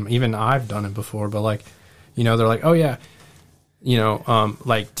this. Even I've done it before, but like, they're like, oh yeah,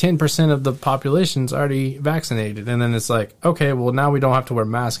 like 10% of the population's already vaccinated. And then it's like, okay, well, now we don't have to wear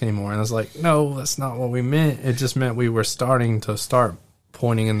masks anymore. And it's like, no, that's not what we meant. It just meant we were starting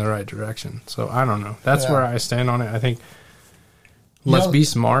pointing in the right direction. So I don't know. That's where I stand on it. I think let's be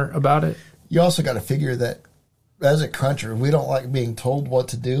smart about it. You also got to figure that as a country, we don't like being told what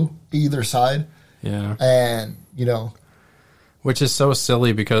to do, either side. Yeah. And, which is so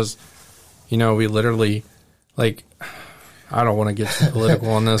silly because, we literally, like, I don't want to get too political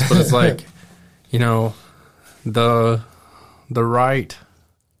on this, but it's like, the right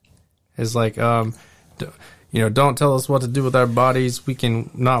is like, don't tell us what to do with our bodies. We can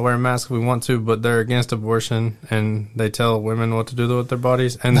not wear masks if we want to, but they're against abortion, and they tell women what to do with their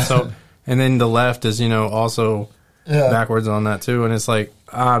bodies. And so, and then the left is, also backwards on that too. And it's like,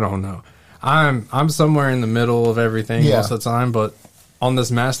 I don't know. I'm somewhere in the middle of everything most of the time, but on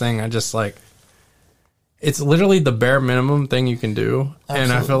this mask thing, I just like, it's literally the bare minimum thing you can do. Absolutely.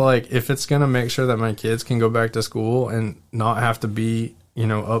 And I feel like if it's going to make sure that my kids can go back to school and not have to be,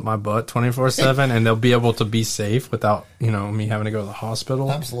 up my butt 24/7, and they'll be able to be safe without, me having to go to the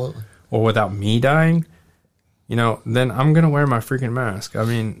hospital. Absolutely. Or without me dying, then I'm going to wear my freaking mask. I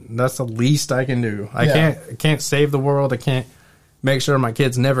mean, that's the least I can do. I can't save the world. I can't make sure my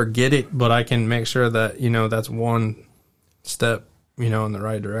kids never get it, but I can make sure that, that's one step, in the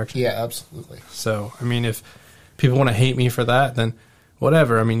right direction. Yeah, absolutely. So, I mean, if people want to hate me for that, then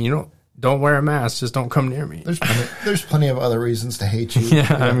whatever. I mean, don't wear a mask. Just don't come near me. There's plenty of other reasons to hate you.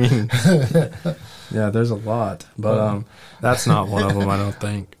 Yeah, I mean, there's a lot, but that's not one of them, I don't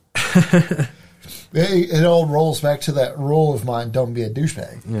think. It all rolls back to that rule of mine: don't be a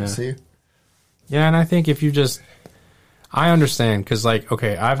douchebag. Yeah. See? Yeah, and I think if you I understand, because, like,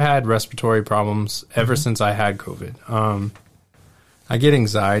 okay, I've had respiratory problems ever since I had COVID. I get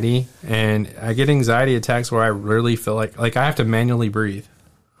anxiety, and I get anxiety attacks where I really feel like I have to manually breathe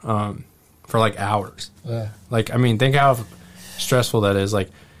for like hours. Yeah. Like, I mean, think how stressful that is. Like,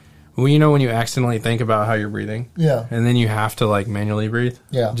 when you accidentally think about how you're breathing, and then you have to like manually breathe,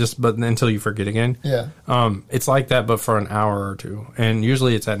 but until you forget again, it's like that, but for an hour or two, and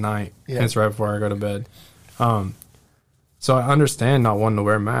usually it's at night, and it's right before I go to bed. So I understand not wanting to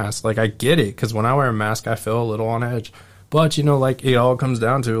wear a mask. Like, I get it, because when I wear a mask, I feel a little on edge. But, like, it all comes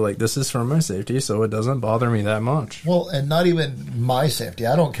down to, like, this is for my safety, so it doesn't bother me that much. Well, and not even my safety.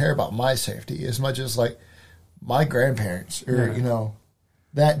 I don't care about my safety as much as, like, my grandparents or,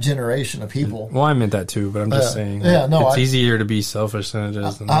 that generation of people. Well, I meant that too, but I'm just saying. It's easier to be selfish than it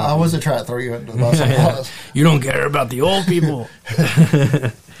is. I wasn't trying to throw you under the bus. You don't care about the old people.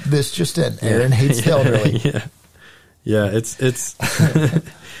 This just in. Aaron hates the elderly. Yeah, it's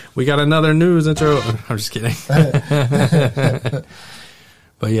we got another news intro. I'm just kidding.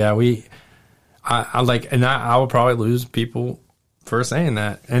 But yeah, I will probably lose people for saying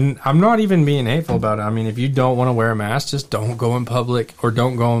that. And I'm not even being hateful about it. I mean, if you don't want to wear a mask, just don't go in public, or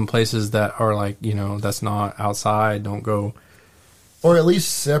don't go in places that are like, that's not outside. Don't go. Or at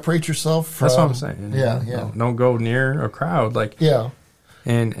least separate yourself from. That's what I'm saying. Yeah. Don't go near a crowd. Like,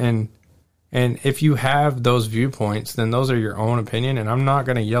 And if you have those viewpoints, then those are your own opinion, and I'm not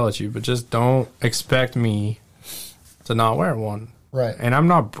going to yell at you, but just don't expect me to not wear one. Right. And I'm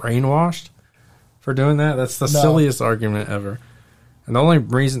not brainwashed for doing that. That's the silliest argument ever. And the only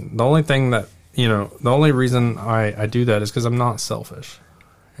reason I do that is because I'm not selfish.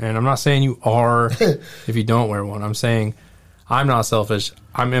 And I'm not saying you are if you don't wear one. I'm saying I'm not selfish.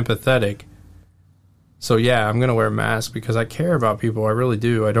 I'm empathetic. So, yeah, I'm going to wear a mask because I care about people. I really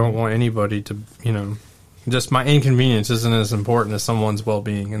do. I don't want anybody to, just my inconvenience isn't as important as someone's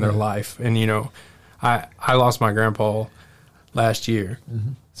well-being in their life. And, I lost my grandpa last year.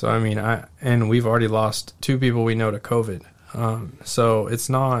 Mm-hmm. So, I mean, and we've already lost 2 people we know to COVID. So it's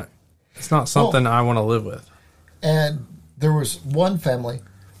not something I want to live with. And there was one family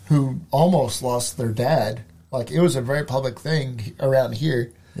who almost lost their dad. Like, it was a very public thing around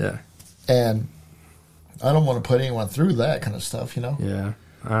here. Yeah. And I don't want to put anyone through that kind of stuff, Yeah.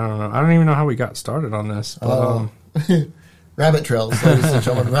 I don't know. I don't even know how we got started on this. But, rabbit trails, ladies and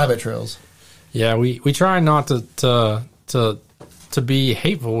gentlemen, rabbit trails. Yeah, we try not to be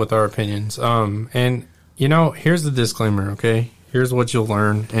hateful with our opinions. And here's the disclaimer, okay? Here's what you'll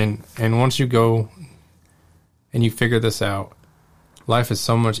learn, and once you go and you figure this out, life is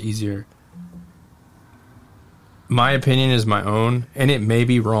so much easier. My opinion is my own, and it may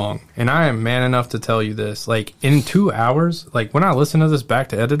be wrong. And I am man enough to tell you this. Like, in 2 hours, like, when I listen to this back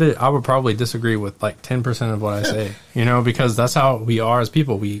to edit it, I would probably disagree with, like, 10% of what I say. Because that's how we are as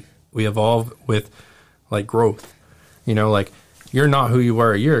people. We evolve with, like, growth. Like, you're not who you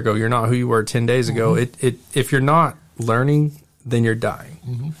were a year ago. You're not who you were 10 days ago. Mm-hmm. If you're not learning, then you're dying.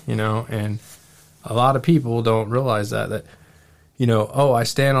 Mm-hmm. And a lot of people don't realize that I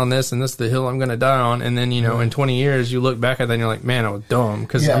stand on this and this is the hill I'm going to die on. And then, in 20 years, you look back at that and you're like, man, I was dumb.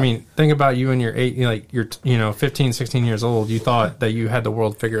 Because, think about you when you're 15, 16 years old. You thought that you had the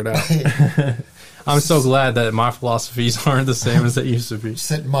world figured out. I'm so glad that my philosophies aren't the same as they used to be.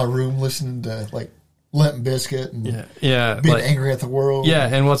 Sit in my room listening to, like, Limp Bizkit and being like, angry at the world. Yeah,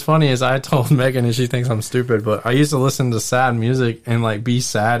 and what's funny is I told Megan, and she thinks I'm stupid, but I used to listen to sad music and, like, be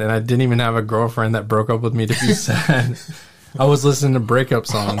sad, and I didn't even have a girlfriend that broke up with me to be sad. I was listening to breakup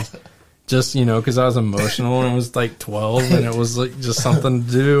songs just, because I was emotional and it was like 12 and it was like just something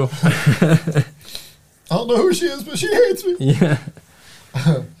to do. I don't know who she is, but she hates me. Yeah.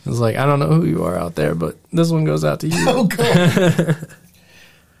 I was like, I don't know who you are out there, but this one goes out to you. Oh, God.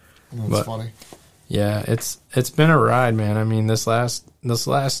 That's funny. Yeah, it's been a ride, man. I mean,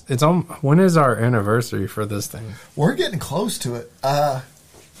 when is our anniversary for this thing? We're getting close to it.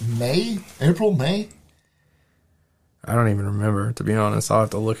 April, May. I don't even remember, to be honest. I'll have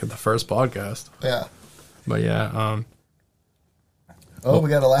to look at the first podcast. Yeah. But yeah. We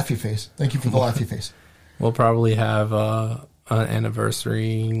got a laughy face. Thank you for the laughy face. We'll probably have an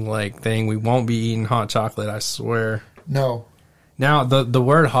anniversary thing. We won't be eating hot chocolate, I swear. No. Now, the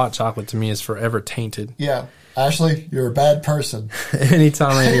word hot chocolate to me is forever tainted. Yeah. Ashley, you're a bad person.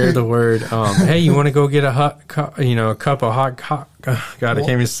 Anytime I hear the word, hey, you want to go get a cup of hot God, I can't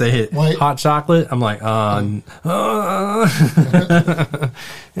even say it. Wait. Hot chocolate? I'm like,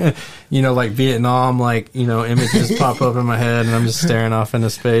 like Vietnam, images pop up in my head, and I'm just staring off into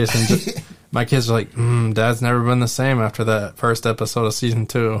space, and my kids are like, Dad's never been the same after that first episode of season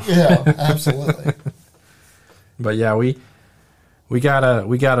 2. Yeah, absolutely. But yeah, we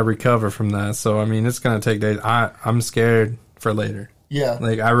gotta recover from that. So I mean, it's gonna take days. I'm scared for later. Yeah.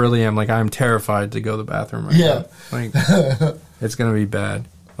 Like, I really am. Like, I'm terrified to go to the bathroom right now. Like, it's gonna be bad.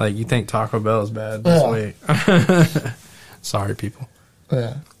 Like, you think Taco Bell is bad? Just wait. Sorry, people.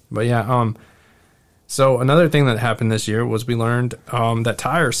 Yeah. But yeah. So another thing that happened this year was we learned that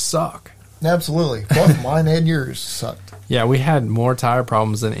tires suck. Absolutely. Both mine and yours sucked. Yeah, we had more tire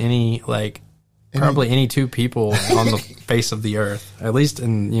problems than probably any 2 people on the face of the earth, at least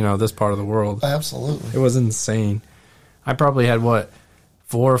in, this part of the world. Absolutely. It was insane. I probably had,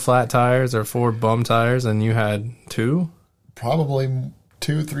 4 flat tires or 4 bum tires, and you had 2? Probably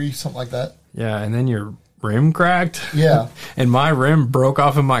 2, 3, something like that. Yeah, and then your rim cracked? Yeah. And my rim broke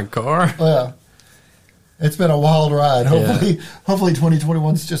off in my car? Yeah. It's been a wild ride. Hopefully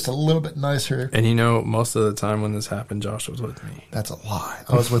 2021's just a little bit nicer. And most of the time when this happened, Josh was with me. That's a lie.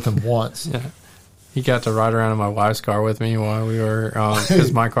 I was with him once. Yeah. He got to ride around in my wife's car with me while we were,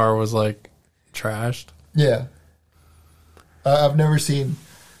 because my car was, trashed. Yeah. I've never seen,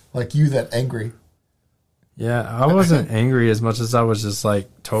 you that angry. Yeah, I wasn't angry as much as I was just,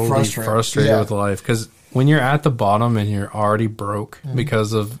 totally frustrated with life. Because when you're at the bottom and you're already broke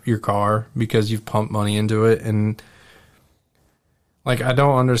because of your car, because you've pumped money into it, and, I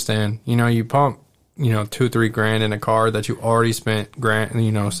don't understand. You pump, $2-3 grand in a car that you already spent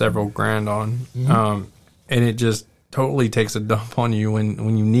several grand on. Mm-hmm. And it just totally takes a dump on you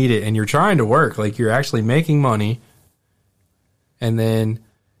when you need it and you're trying to work. You're actually making money. And then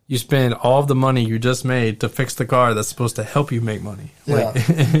you spend all of the money you just made to fix the car that's supposed to help you make money. Yeah. Like,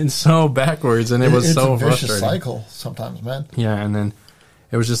 it's so backwards, and it was so It's a vicious frustrating. cycle sometimes, man. Yeah, and then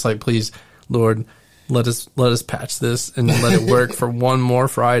it was just like, please, Lord, let us patch this and let it work for one more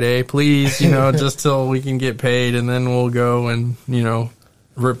Friday, please, just till we can get paid, and then we'll go and,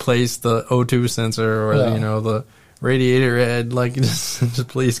 replace the O2 sensor or, the radiator head. Like, just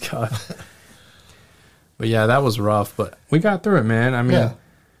please, God. But yeah, that was rough, but we got through it, man. I mean, Yeah.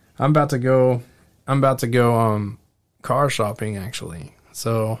 I'm about to go car shopping, actually.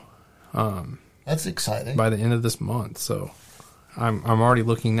 So, That's exciting. by the end of this month. So I'm already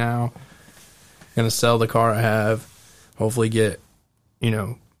looking now. Gonna sell the car I have, hopefully get,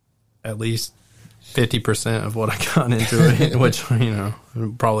 at least 50% of what I got into it, which,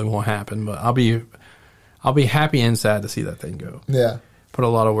 probably won't happen, but I'll be happy and sad to see that thing go. Yeah. Put a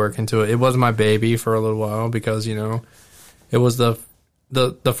lot of work into it. It was my baby for a little while because, it was the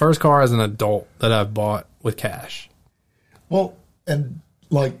first car as an adult that I've bought with cash. Well, and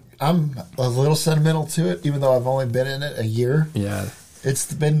like I'm a little sentimental to it, even though I've only been in it a year. Yeah.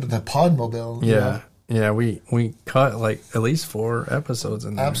 It's been the Podmobile. you Yeah. know? Yeah, we cut like at least 4 episodes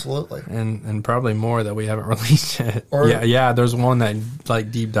in there. Absolutely. And probably more that we haven't released yet. Or- yeah, there's one that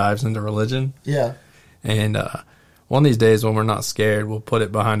like deep dives into religion. Yeah. And one of these days when we're not scared, we'll put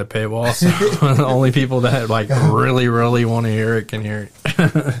it behind a paywall so the only people that like really, really want to hear it can hear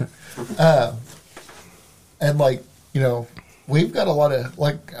it. And like, we've got a lot of,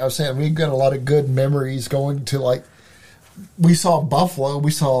 like I was saying, we've got a lot of good memories going to like, we saw Buffalo,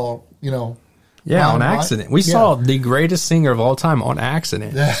 we saw, Yeah, on Ron White. accident. We Yeah. saw the greatest singer of all time on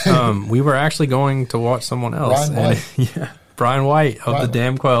accident. We were actually going to watch someone else. Brian White. Yeah, Brian White of Brian the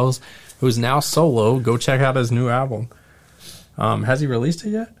Damn Quells, who's now solo. Go check out his new album. Has he released it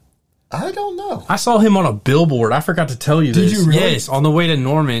yet? I don't know. I saw him on a billboard. I forgot to tell you Did this. you really? Yes, on the way to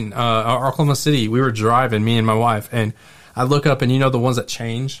Norman, Oklahoma City. We were driving, me and my wife, and I look up, and the ones that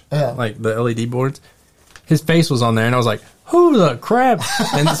change, Yeah. like the LED boards. His face was on there, and I was like, who the crap?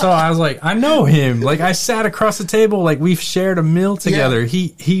 And so I was like, I know him. Like, I sat across the table, like we've shared a meal together. Yeah.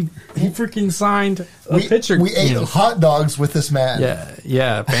 He freaking signed a picture. We ate hot dogs with this man.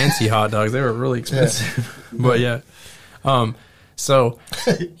 Yeah, fancy hot dogs. They were really expensive. But yeah. So,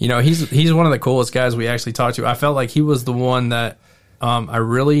 he's one of the coolest guys we actually talked to. I felt like he was the one that I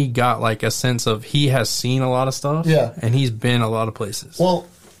really got like a sense of he has seen a lot of stuff. Yeah. And he's been a lot of places. Well,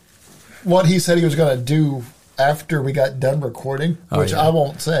 what he said he was going to do after we got done recording, which yeah. I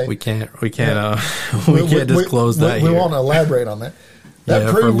won't say. we can't disclose that we here. won't elaborate on that.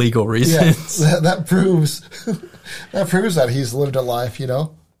 For legal reasons. Yeah, that proves that he's lived a life,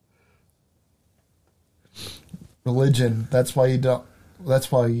 Religion. That's why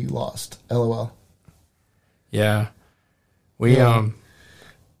you lost. LOL. Yeah. Yeah.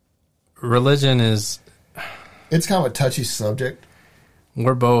 Religion is, It's kind of a touchy subject.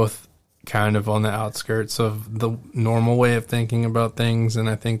 we're both kind of on the outskirts of the normal way of thinking about things. And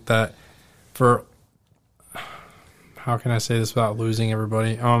I think that how can I say this without losing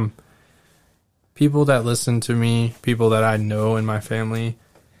everybody? People that listen to me, people that I know in my family,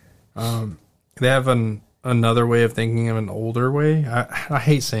 they have another way of thinking of an older way. I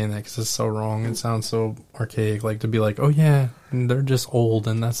hate saying that because it's so wrong. It sounds so archaic, like to be like, oh yeah, and they're just old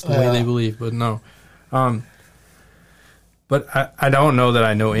and that's the way they believe. But no. But I don't know that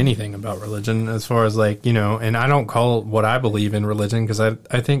I know anything about religion as far as like, and I don't call what I believe in religion because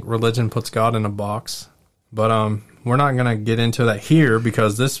I think religion puts God in a box. But we're not going to get into that here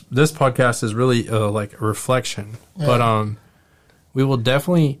because this podcast is really like a reflection. Yeah. But we will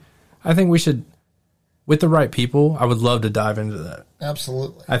definitely, I think we should, with the right people, I would love to dive into that.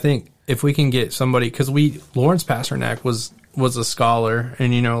 Absolutely. I think if we can get somebody, because Lawrence Pasternak was a scholar,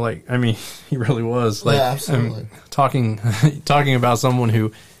 and he really was. Like, yeah, absolutely. Talking about someone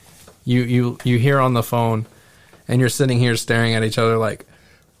who you hear on the phone, and you're sitting here staring at each other like,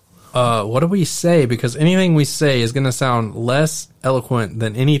 what do we say? Because anything we say is going to sound less eloquent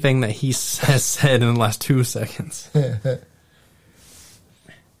than anything that he has said in the last 2 seconds.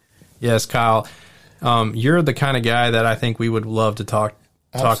 Yes, Kyle. You're the kind of guy that I think we would love to talk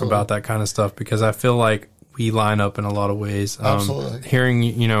about that kind of stuff because I feel like we line up in a lot of ways. Absolutely. Hearing,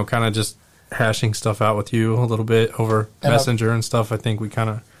 kind of just hashing stuff out with you a little bit over Messenger and stuff, I think we kind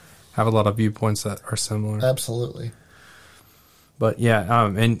of have a lot of viewpoints that are similar. Absolutely. But yeah,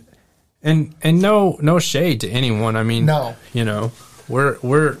 and no shade to anyone. I mean, no.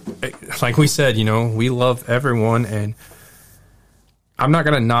 We're like we said, we love everyone, and I'm not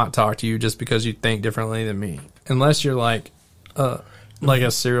gonna not talk to you just because you think differently than me, unless you're like a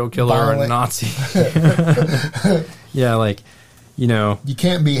serial killer or a Nazi. Yeah, like you know, You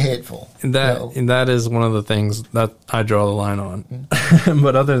can't be hateful. that is one of the things that I draw the line on.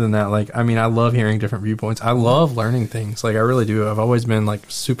 But other than that, like, I mean, I love hearing different viewpoints. I love learning things. Like, I really do. I've always been like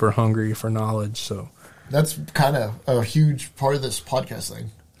super hungry for knowledge. So That's kind of a huge part of this podcast thing.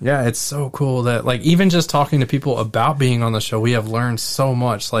 yeah, it's so cool that, like, even just talking to people about being on the show, we have learned so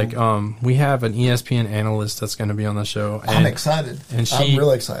much. Like, we have an ESPN analyst that's going to be on the show. And I'm excited. and I'm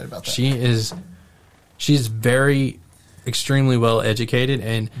really excited about that. She's very extremely well educated,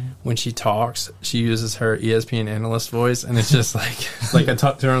 and when she talks, she uses her ESPN analyst voice, and it's just like I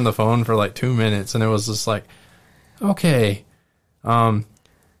talked to her on the phone for like 2 minutes, and it was just like, okay,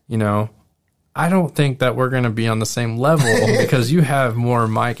 you know, I don't think that we're going to be on the same level because you have more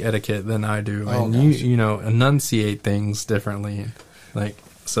mic etiquette than I do, and you know, enunciate things differently, like,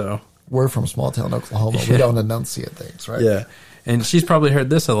 so. We're from small town Oklahoma. We don't enunciate things, right? Yeah, and she's probably heard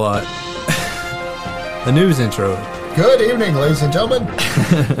this a lot. The news intro. Good evening, ladies and gentlemen.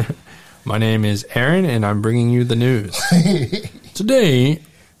 My name is Aaron, and I'm bringing you the news. Today,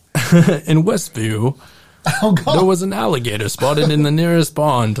 in Westview, Oh, God. there was an alligator spotted in the nearest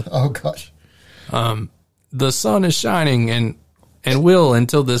pond. Oh, gosh. The sun is shining and will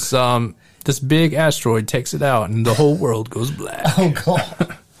until this big asteroid takes it out, and the whole world goes black. Oh,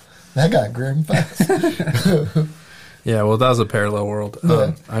 God. That got grim fast. Yeah, well, that was a parallel world.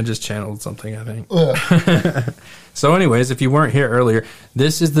 Yeah. I just channeled something, I think. Yeah. So anyways, if you weren't here earlier,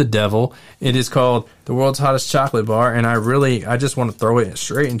 this is the devil. It is called the world's hottest chocolate bar, and I just want to throw it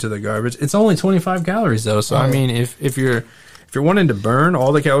straight into the garbage. It's only 25 calories though, so I mean, if you're wanting to burn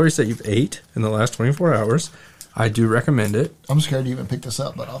all the calories that you've ate in the last 24 hours, I do recommend it. I'm scared to even pick this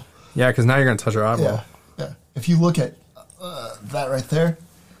up, but I'll. Yeah, because now you're going to touch your eyeball. Yeah. If you look at that right there,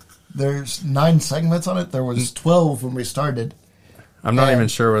 there's 9 segments on it. There was 12 when we started. I'm not even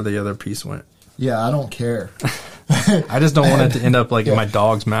sure where the other piece went. Yeah, I don't care. I just don't want it to end up like in my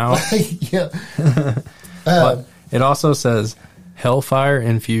dog's mouth. Yeah. But it also says Hellfire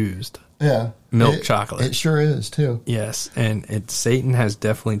infused. Yeah. Milk chocolate. It sure is, too. Yes, and Satan has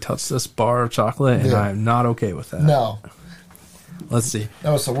definitely touched this bar of chocolate, and Yeah. I'm not okay with that. No. Let's see.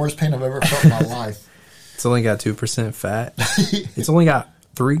 That was the worst pain I've ever felt in my life. It's only got 2% fat. It's only got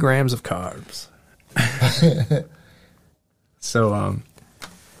 3 grams of carbs. So,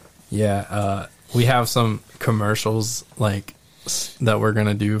 we have some commercials like that we're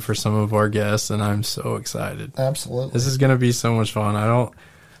gonna do for some of our guests, and I'm so excited. Absolutely. This is gonna be so much fun. I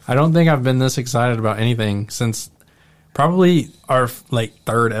don't think I've been this excited about anything since probably our like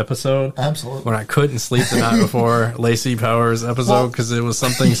 3rd episode. Absolutely. When I couldn't sleep the night before Lacey Powers episode because it was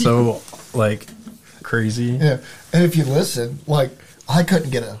something so like crazy. Yeah. And if you listen, like, I couldn't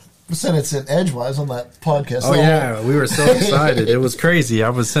get a sentence in edgewise on that podcast. Oh, yeah. We were so excited. It was crazy. I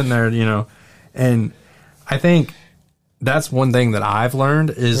was sitting there, you know, and I think that's one thing that I've learned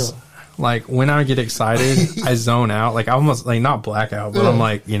is, like, when I get excited, I zone out. Like, I almost, like, not blackout, but I'm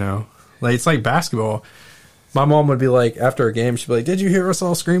like, you know, like, it's like basketball. My mom would be like, after a game, she'd be like, "Did you hear us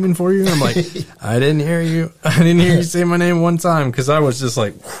all screaming for you?" I'm like, I didn't hear you. I didn't hear you say my name one time because I was just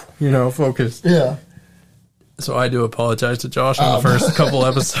like, you know, focused. Yeah. So I do apologize to Josh on the first couple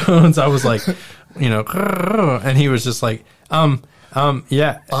episodes. I was like, you know, and he was just like,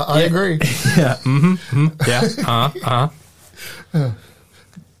 yeah. I agree. Yeah.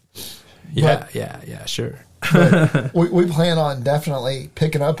 Yeah. Yeah, sure. we plan on definitely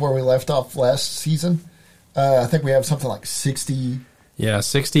picking up where we left off last season. I think we have something like 60. Yeah,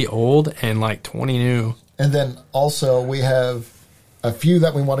 60 old and like 20 new. And then also we have a few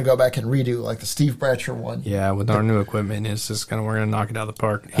that we want to go back and redo, like the Steve Bratcher one. Yeah, with our new equipment, it's just we're gonna knock it out of the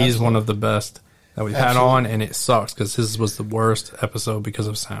park. He's one of the best that we've had on, and it sucks because his was the worst episode because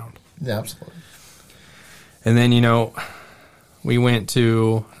of sound. Yeah, absolutely. And then, you know, we went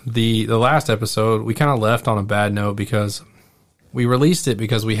to the last episode. We kind of left on a bad note because we released it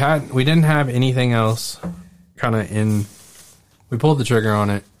because we didn't have anything else kind of in. We pulled the trigger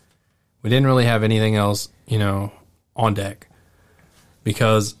on it. We didn't really have anything else, you know, on deck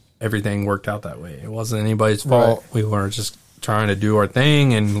because everything worked out that way. It wasn't anybody's fault. Right. We were just trying to do our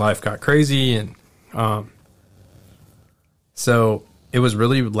thing, and life got crazy, and so it was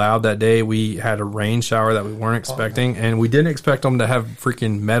really loud that day. We had a rain shower that we weren't expecting, and we didn't expect them to have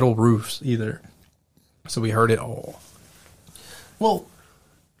freaking metal roofs either. So we heard it all. Well,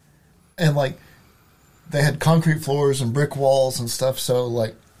 and like they had concrete floors and brick walls and stuff, so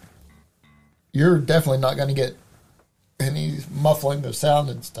like you're definitely not going to get any muffling of sound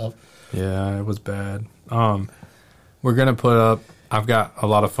and stuff. Yeah, it was bad. We're going to put up, I've got a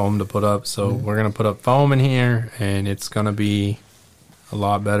lot of foam to put up, so we're going to put up foam in here, and it's going to be a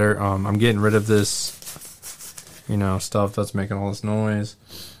lot better. I'm getting rid of this stuff that's making all this noise.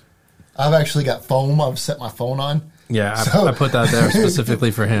 I've actually got foam. I've set my phone on. Yeah, I put that there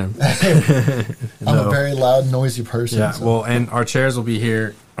specifically for him. I'm a very loud, noisy person. Yeah, so. well, and our chairs will be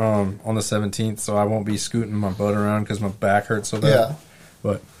here on the 17th, so I won't be scooting my butt around because my back hurts so bad. Yeah.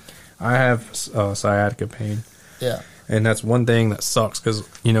 But I have sciatica pain. Yeah. And that's one thing that sucks because,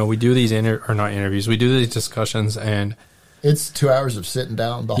 we do these not interviews, we do these discussions, and it's 2 hours of sitting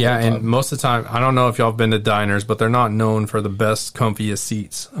down the whole time. and most of the time, I don't know if y'all have been to diners, but they're not known for the best, comfiest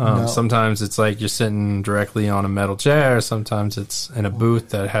seats. No. Sometimes it's like you're sitting directly on a metal chair. Sometimes it's in a booth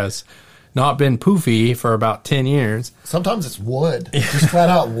that has not been poofy for about 10 years. Sometimes it's wood. Just flat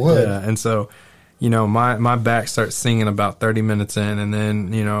out wood. Yeah, and so, my back starts singing about 30 minutes in, and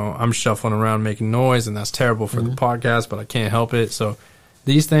then, I'm shuffling around making noise, and that's terrible for the podcast, but I can't help it. So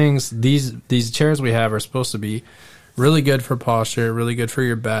these things, these chairs we have are supposed to be really good for posture, really good for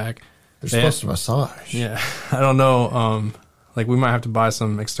your back. They're supposed to massage. Yeah, I don't know. We might have to buy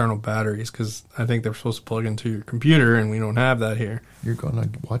some external batteries because I think they're supposed to plug into your computer, and we don't have that here. You're going to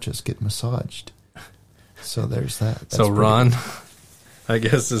watch us get massaged. So there's that. That's so run, I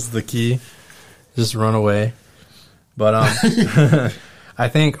guess, is the key. Just run away. But I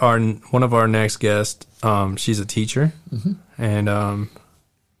think one of our next guests, she's a teacher, and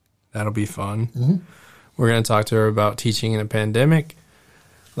that'll be fun. Mm-hmm. We're going to talk to her about teaching in a pandemic,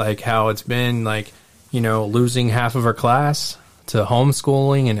 like how it's been, losing half of her class to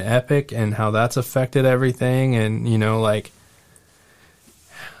homeschooling and Epic, and how that's affected everything, and,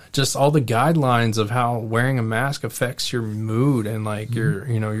 just all the guidelines of how wearing a mask affects your mood and,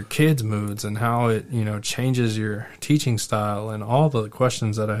 your kids' moods, and how it, changes your teaching style, and all the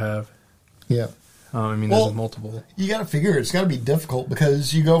questions that I have. Yeah. There's multiple. You got to figure it's got to be difficult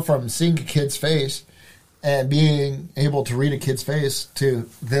because you go from seeing a kid's face and being able to read a kid's face to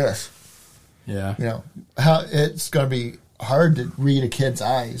this. Yeah. How it's going to be hard to read a kid's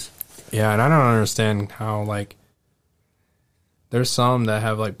eyes. Yeah, and I don't understand how, there's some that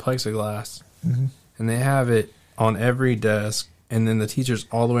have, plexiglass, and they have it on every desk, and then the teacher's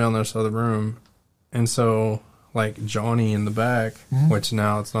all the way on the other side of the room. And so, Johnny in the back, which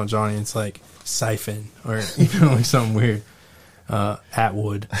now it's not Johnny, it's Siphon, or, something weird.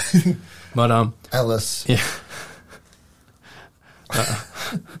 Atwood. But, Ellis. Yeah.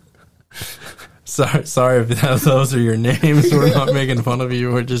 Sorry if those are your names. We're not making fun of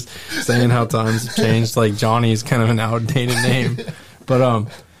you. We're just saying how times have changed. Johnny's kind of an outdated name. But,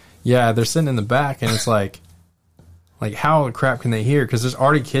 they're sitting in the back, and it's how the crap can they hear? Because there's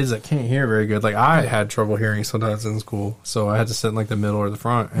already kids that can't hear very good. I had trouble hearing sometimes in school, so I had to sit in, the middle or the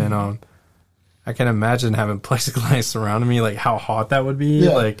front. And, I can imagine having plexiglass surrounding me, how hot that would be.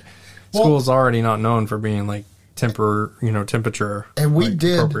 Yeah. School's already not known for being, temperature. And we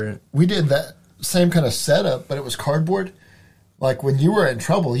did appropriate. We did that same kind of setup, but it was cardboard. When you were in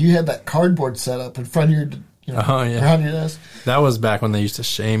trouble, you had that cardboard setup in front of your, around your desk. That was back when they used to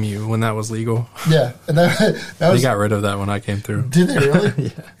shame you, when that was legal. Yeah, and that was, they got rid of that when I came through. Did they really?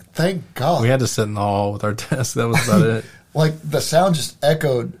 Yeah. Thank God. We had to sit in the hall with our desk. That was about it. The sound just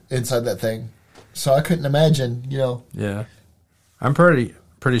echoed inside that thing, so I couldn't imagine. Yeah, I'm pretty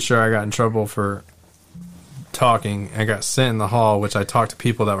sure I got in trouble for talking. I got sent in the hall, which I talked to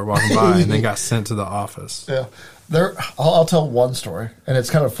people that were walking by, and then got sent to the office. Yeah, I'll tell one story, and it's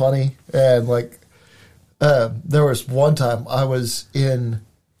kind of funny. And there was one time I was in,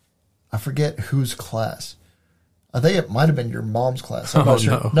 I forget whose class. I think it might have been your mom's class. I'm not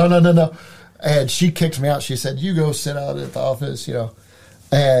sure. No. And she kicked me out. She said, "You go sit out at the office,"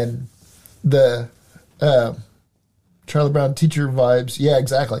 And the Charlie Brown teacher vibes. Yeah,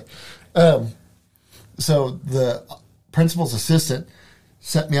 exactly. So the principal's assistant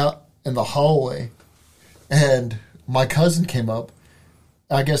set me out in the hallway, and my cousin came up.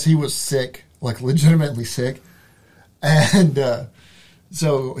 I guess he was sick, legitimately sick. And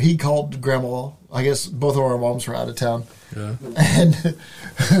so he called Grandma. I guess both of our moms were out of town. Yeah. And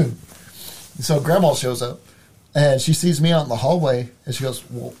so Grandma shows up, and she sees me out in the hallway, and she goes,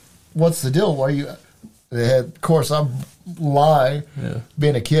 "Well, what's the deal? Why are you?" And of course, I'm lie. Yeah.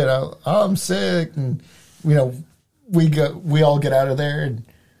 Being a kid, I'm sick, and we all get out of there, and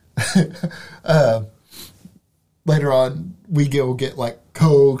later on we go get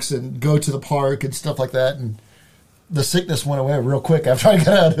Cokes and go to the park and stuff like that, and the sickness went away real quick after I got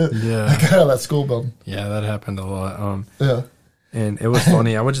out of that school building. Yeah, that happened a lot. Yeah. And it was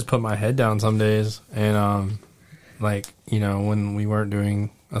funny. I would just put my head down some days, and when we weren't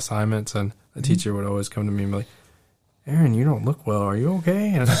doing assignments, and the teacher would always come to me and be like, "Aaron, you don't look well. Are you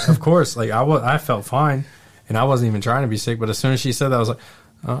okay?" And of course, I felt fine, and I wasn't even trying to be sick. But as soon as she said that, I was like,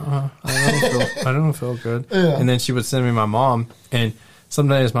 I don't feel good. Yeah. And then she would send me my mom, and some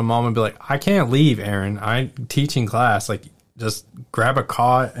days my mom would be like, I can't leave, Aaron. I'm teaching class. Like, just grab a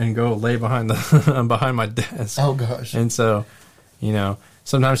cot and go lay behind behind my desk. Oh, gosh. And so,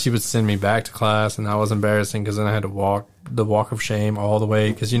 sometimes she would send me back to class, and that was embarrassing because then I had to walk the walk of shame all the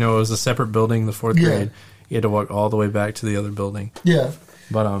way because, it was a separate building, the fourth grade. You had to walk all the way back to the other building. Yeah.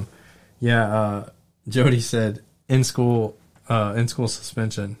 But, Jody said in school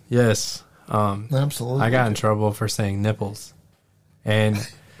suspension. Yes. Absolutely. I got in trouble for saying nipples. And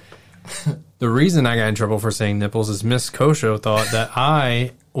the reason I got in trouble for saying nipples is Miss Kosho thought that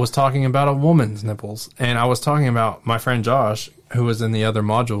I was talking about a woman's nipples. And I was talking about my friend Josh, who was in the other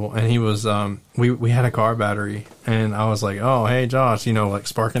module, and he was, we had a car battery, and I was like, oh, hey, Josh, like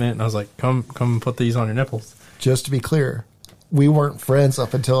sparking it. And I was like, come put these on your nipples. Just to be clear, we weren't friends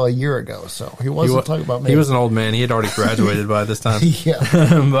up until a year ago, so he wasn't talking about me. He was an old man. He had already graduated by this time.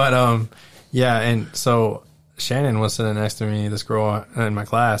 Yeah. But, yeah, and so Shannon was sitting next to me, this girl in my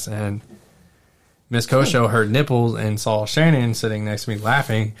class, and Miss Kosho heard nipples and saw Shannon sitting next to me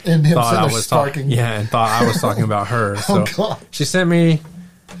laughing. And him thought I sitting was sparking. and thought I was talking about her. So God. she sent me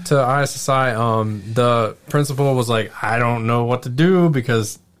to ISSI. The principal was like, I don't know what to do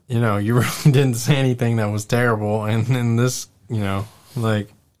because, you really didn't say anything that was terrible. And in this, like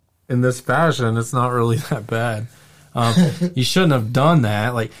in this fashion, it's not really that bad. You shouldn't have done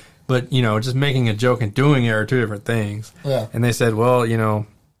that. Like, but, just making a joke and doing it are two different things. Yeah. And they said, well,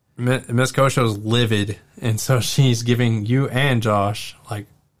 Miss Kosho's livid, and so she's giving you and Josh like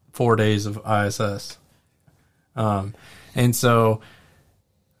 4 days of ISS. And so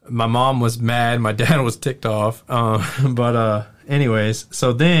my mom was mad, my dad was ticked off. But anyways,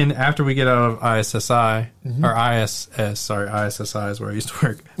 so then after we get out of ISSI or ISS, sorry, ISSI is where I used to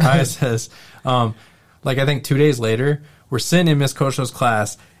work. ISS, like I think 2 days later, we're sitting in Miss Kosho's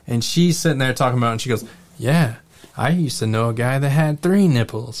class, and she's sitting there talking about it, and she goes, yeah, I used to know a guy that had 3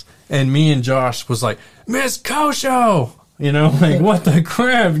 nipples. And me and Josh was like, Miss Kosho! Like, what the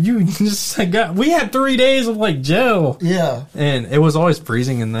crap? You just we had 3 days of, like, gel. Yeah. And it was always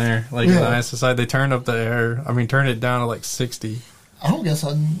freezing in there. Like, in Yeah. ISSI, they turned up the air. Turned it down to, like, 60. I don't guess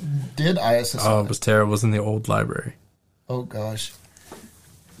I did ISS. Oh, it was terrible. It was in the old library. Oh, gosh.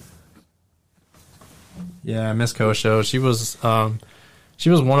 Yeah, Miss Kosho, she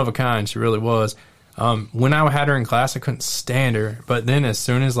was one of a kind. She really was. When I had her in class, I couldn't stand her. But then as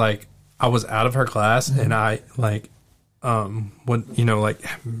soon as, like, I was out of her class and I, like, developed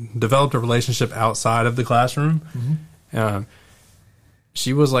a relationship outside of the classroom,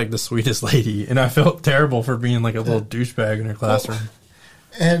 she was, like, the sweetest lady. And I felt terrible for being, like, a little douchebag in her classroom.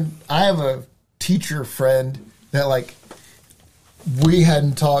 And I have a teacher friend that, like, we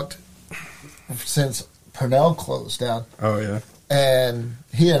hadn't talked since Purnell closed down. Oh, yeah. And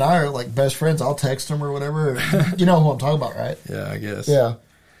he and I are like best friends. I'll text him or whatever. You know who I'm talking about, right? Yeah, I guess. Yeah.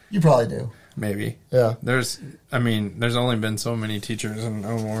 You probably do. Maybe. Yeah. There's only been so many teachers in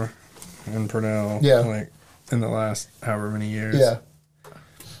Elmore and Purnell. Yeah. Like, in the last however many years. Yeah.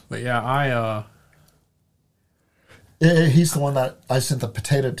 But yeah, He's the one that I sent the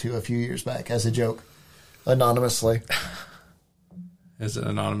potato to a few years back as a joke, anonymously. Is it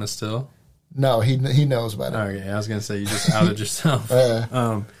anonymous still? No, he knows about it. Okay, I was gonna say you just outed yourself.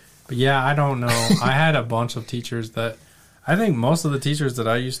 Yeah. But yeah, I don't know. I had a bunch of teachers that I think most of the teachers that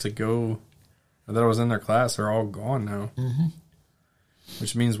I used to go or that I was in their class are all gone now. Mm-hmm.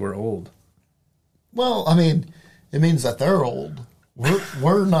 Which means we're old. Well, it means that they're old.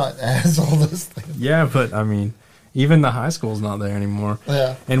 We're not as old as them. Yeah, but even the high school's not there anymore.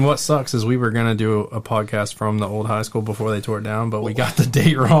 Yeah. And what sucks is we were gonna do a podcast from the old high school before they tore it down, but we got the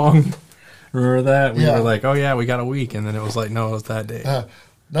date wrong. Remember that? We were like, oh yeah, we got a week, and then it was like, no, it was that day.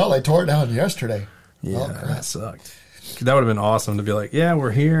 No, they tore it down yesterday. Yeah, Oh, crap. that sucked. That would have been awesome to be like, yeah,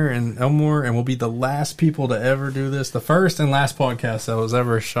 we're here in Elmore, and we'll be the last people to ever do this, the first and last podcast that was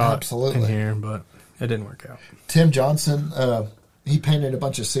ever shot Absolutely. in here, but it didn't work out. Tim Johnson, he painted a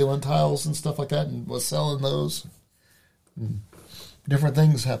bunch of ceiling tiles and stuff like that and was selling those. Different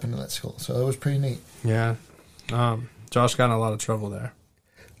things happened in that school, so it was pretty neat. Yeah. Josh got in a lot of trouble there.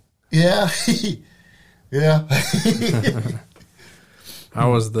 Yeah. Yeah. I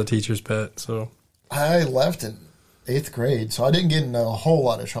was the teacher's pet, so. I left in 8th grade, so I didn't get in a whole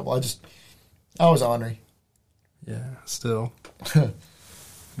lot of trouble. I was ornery. Yeah, still.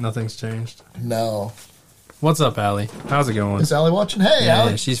 Nothing's changed. No. What's up, Allie? How's it going? Is Allie watching? Hey, Yeah,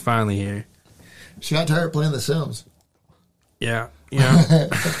 Allie. she's finally here. She got tired of playing The Sims. Yeah. All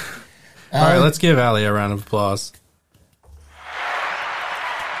right, let's give Allie a round of applause.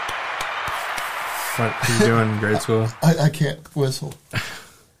 What are you doing in grade school? I can't whistle.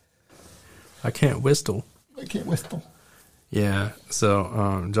 I can't whistle. I can't whistle. Yeah,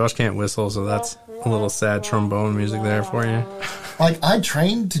 so Josh can't whistle, so that's a little sad trombone music there for you. Like, I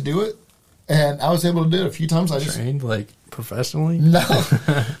trained to do it, and I was able to do it a few times. I just Trained, like, professionally? no,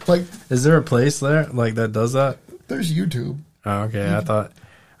 like, Is there a place there, like, that does that? there's YouTube. Oh, okay,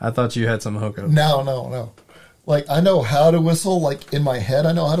 I thought you had some hookup. No. Like, I know how to whistle. Like, in my head,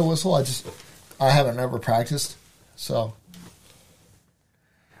 I know how to whistle. I haven't ever practiced. So,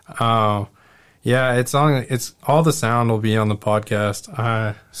 Oh, yeah, it's all the sound will be on the podcast.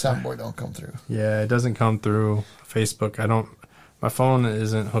 Soundboard don't come through. Yeah, it doesn't come through Facebook. My phone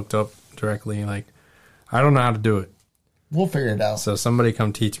isn't hooked up directly. Like, I don't know how to do it. We'll figure it out. So somebody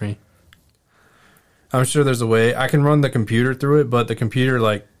come teach me. I'm sure there's a way. I can run the computer through it, but the computer,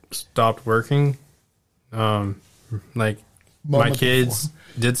 like, stopped working. Like, my kids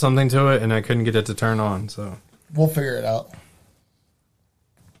did something to it, and I couldn't get it to turn on, so. We'll figure it out.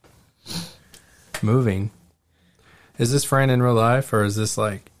 Moving. Is this Fran in real life, or is this,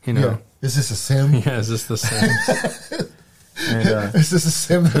 like, you know? Yeah. Is this a sim? Yeah, is this the same? And, Is this a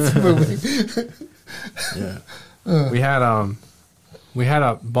sim that's moving? yeah. We had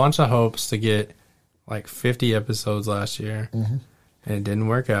a bunch of hopes to get like 50 episodes last year, and it didn't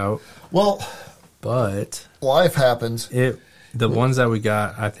work out. Well, But life happens. the ones that we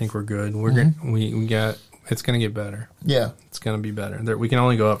got, I think we're good. We got. It's gonna get better. Yeah. It's gonna be better. We can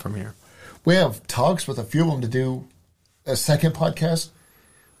only go up from here. We have talks with a few of them to do a second podcast,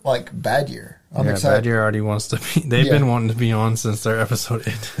 like Bad Year. I'm excited. Bad Year already wants to be. They've been wanting to be on since their episode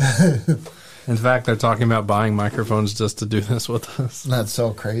ended. In fact, they're talking about buying microphones just to do this with us. That's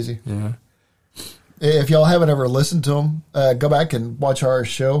so crazy. Yeah. If y'all haven't ever listened to them, go back and watch our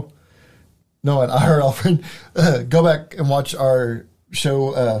show. No, an IRL friend. Go back and watch our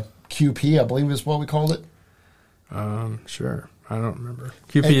show, QP, I believe is what we called it. Sure. I don't remember.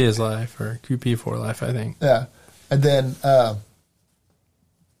 QP is life, or QP for life, I think. Yeah. And then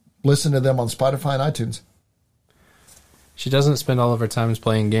listen to them on Spotify and iTunes. She doesn't spend all of her time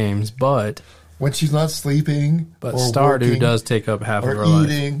playing games, but When she's not sleeping or Stardew working does take up half of her or life.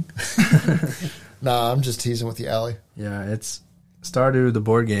 eating. Nah, I'm just teasing with you, Allie. Yeah, it's Stardew. The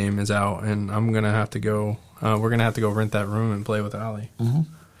board game is out, and I'm gonna have to go. We're gonna have to go rent that room and play with Allie. Mm-hmm.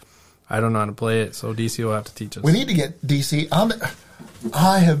 I don't know how to play it, so DC will have to teach us. We need to get DC.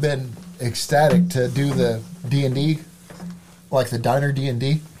 I have been ecstatic to do the D&D, like the Diner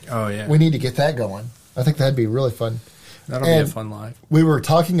D&D. Oh yeah, We need to get that going. I think that'd be really fun. that'll be a fun live. We were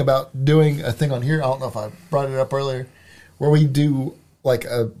talking about doing a thing on here. I don't know if I brought it up earlier, where we do like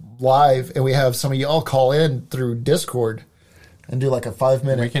a live, and we have some of you all call in through Discord and do like a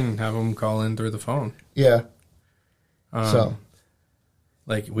 5-minute. We can have them call in through the phone. Yeah. So,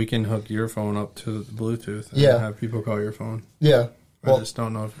 like, we can hook your phone up to the Bluetooth and have people call your phone. Yeah. I just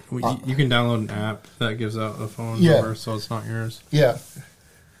don't know if you can download an app that gives out a phone Yeah. number, so it's not yours. Yeah.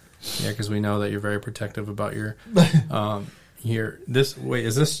 Yeah, because we know that you're very protective about your here. Is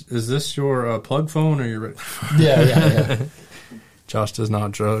this your plug phone or your? Yeah. Josh does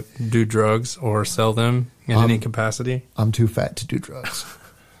not do drugs or sell them in any capacity. I'm too fat to do drugs.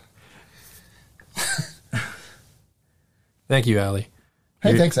 Thank you, Allie.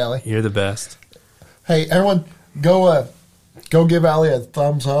 Hey, thanks, Allie. You're the best. Hey, everyone, go give Allie a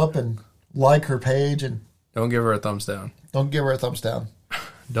thumbs up and like her page, and Don't give her a thumbs down. don't give her a thumbs down.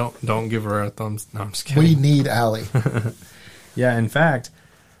 Don't give her a thumbs. No, I'm just kidding. We need Allie. Yeah, in fact,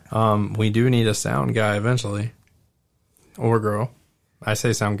 we do need a sound guy eventually, or girl. I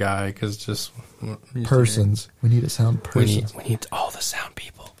say sound guy because just Persons. We need a sound person. We need all the sound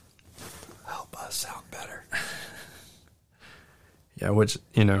people. Help us sound better. Yeah, which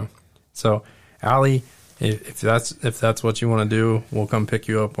so Allie, if that's what you want to do, we'll come pick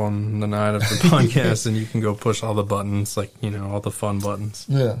you up on the night of the podcast, and you can go push all the buttons, like all the fun buttons.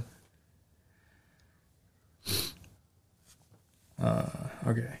 Yeah.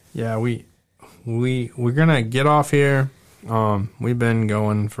 Okay. Yeah, we're gonna get off here. We've been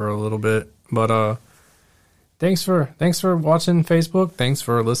going for a little bit, but thanks for watching Facebook. Thanks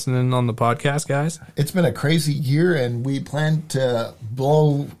for listening on the podcast, guys. It's been a crazy year, and we plan to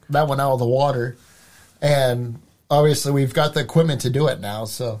blow that one out of the water. And obviously, we've got the equipment to do it now.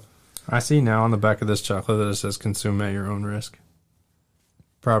 So I see now on the back of this chocolate that it says "Consume at your own risk."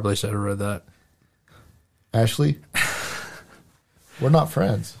 Probably should have read that. Ashley, we're not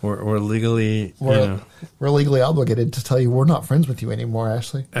friends. We're legally, We're legally obligated to tell you we're not friends with you anymore,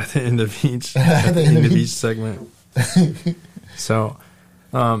 Ashley. at the end of each at the end of each segment. So,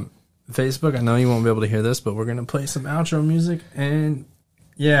 Facebook, I know you won't be able to hear this, but we're gonna play some outro music, and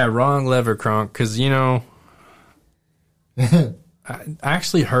wrong lever, Kronk, because I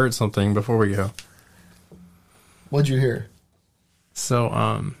actually heard something before we go. What'd you hear?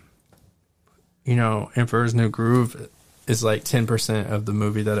 So, you know, Emperor's New Groove is like 10% of the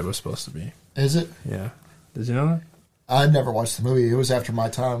movie that it was supposed to be. Is it? Yeah. Did you know that? I never watched the movie. It was after my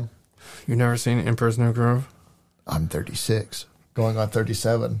time. You've never seen Emperor's New Groove? I'm 36, going on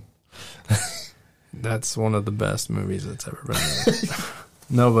 37. That's one of the best movies that's ever been made.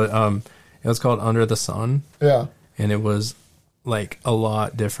 No, but it was called Under the Sun, Yeah. and it was like a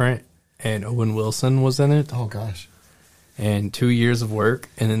lot different. And Owen Wilson was in it, Oh, gosh. and 2 years of work,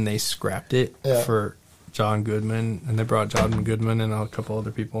 and then they scrapped it Yeah. for John Goodman, and they brought John Goodman and a couple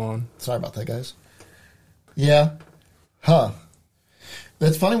other people on. Sorry about that, guys. Yeah. Huh.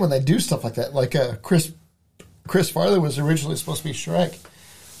 That's funny when they do stuff like that. Like Chris Farley was originally supposed to be Shrek.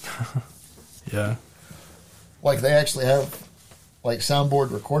 Yeah, Like they actually have like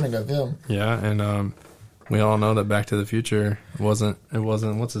soundboard recording of him. yeah, and we all know that Back to the Future wasn't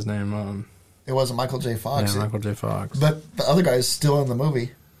what's his name? It wasn't Michael J. Fox. Yeah, Michael J. Fox. But the other guy is still in the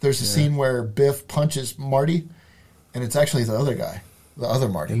movie. There's a scene where Biff punches Marty, and it's actually the other guy, the other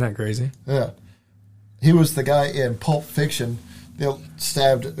Marty. Isn't that crazy? Yeah. He was the guy in Pulp Fiction that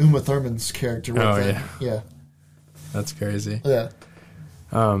stabbed Uma Thurman's character with Oh, the, yeah. Yeah. That's crazy. Yeah.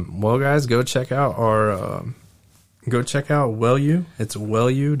 Well, guys, go check out Wellu. It's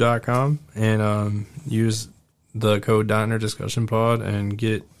wellu.com, and use the code Diner Discussion Pod and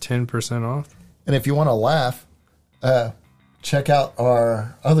get 10% off. And if you want to laugh, check out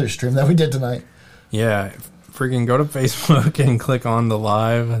our other stream that we did tonight. Yeah, freaking go to Facebook and click on the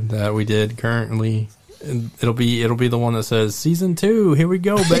live that we did currently. It'll be the one that says season 2. Here we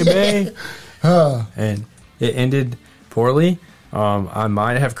go, baby. And it ended poorly. I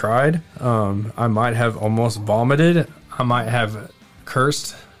might have cried. I might have almost vomited. I might have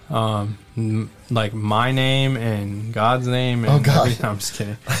cursed, like my name and God's name. And Oh, God. everything. I'm just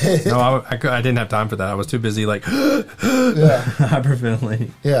kidding. No, I didn't have time for that. I was too busy, like Yeah. hyperventilating.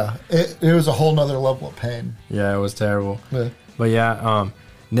 Yeah. It was a whole nother level of pain. Yeah, it was terrible. Yeah. But yeah,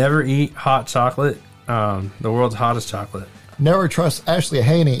 never eat hot chocolate. The world's hottest chocolate. Never trust Ashley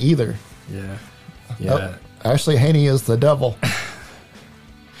Haney either. Yeah. Yeah. Ashley Haney is the devil.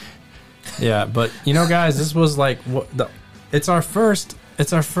 Yeah, but you know, guys, this was like it's our first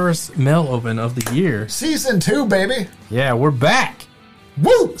mail open of the year. Season 2, baby. Yeah, we're back.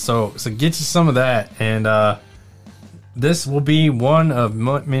 Woo! So get you some of that, and this will be one of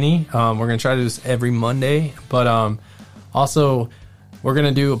many. We're gonna try to do this every Monday, but also we're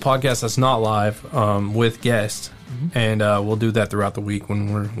gonna do a podcast that's not live with guests, and we'll do that throughout the week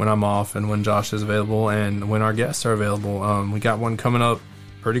when I'm off and when Josh is available and when our guests are available. We got one coming up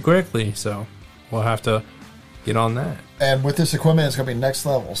pretty quickly, so we'll have to get on that. And with this equipment, it's going to be next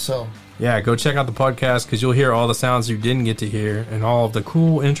level. So, Yeah, go check out the podcast because you'll hear all the sounds you didn't get to hear and all of the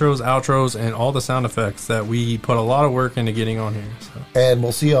cool intros, outros, and all the sound effects that we put a lot of work into getting on here. So, and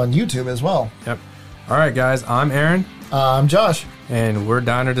we'll see you on YouTube as well. yep. All right, guys, I'm Aaron, I'm Josh. and we're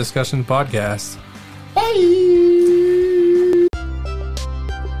Diner Discussion Podcast. Bye.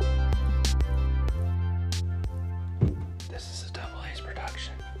 This is a Double A's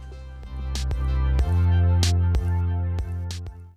production.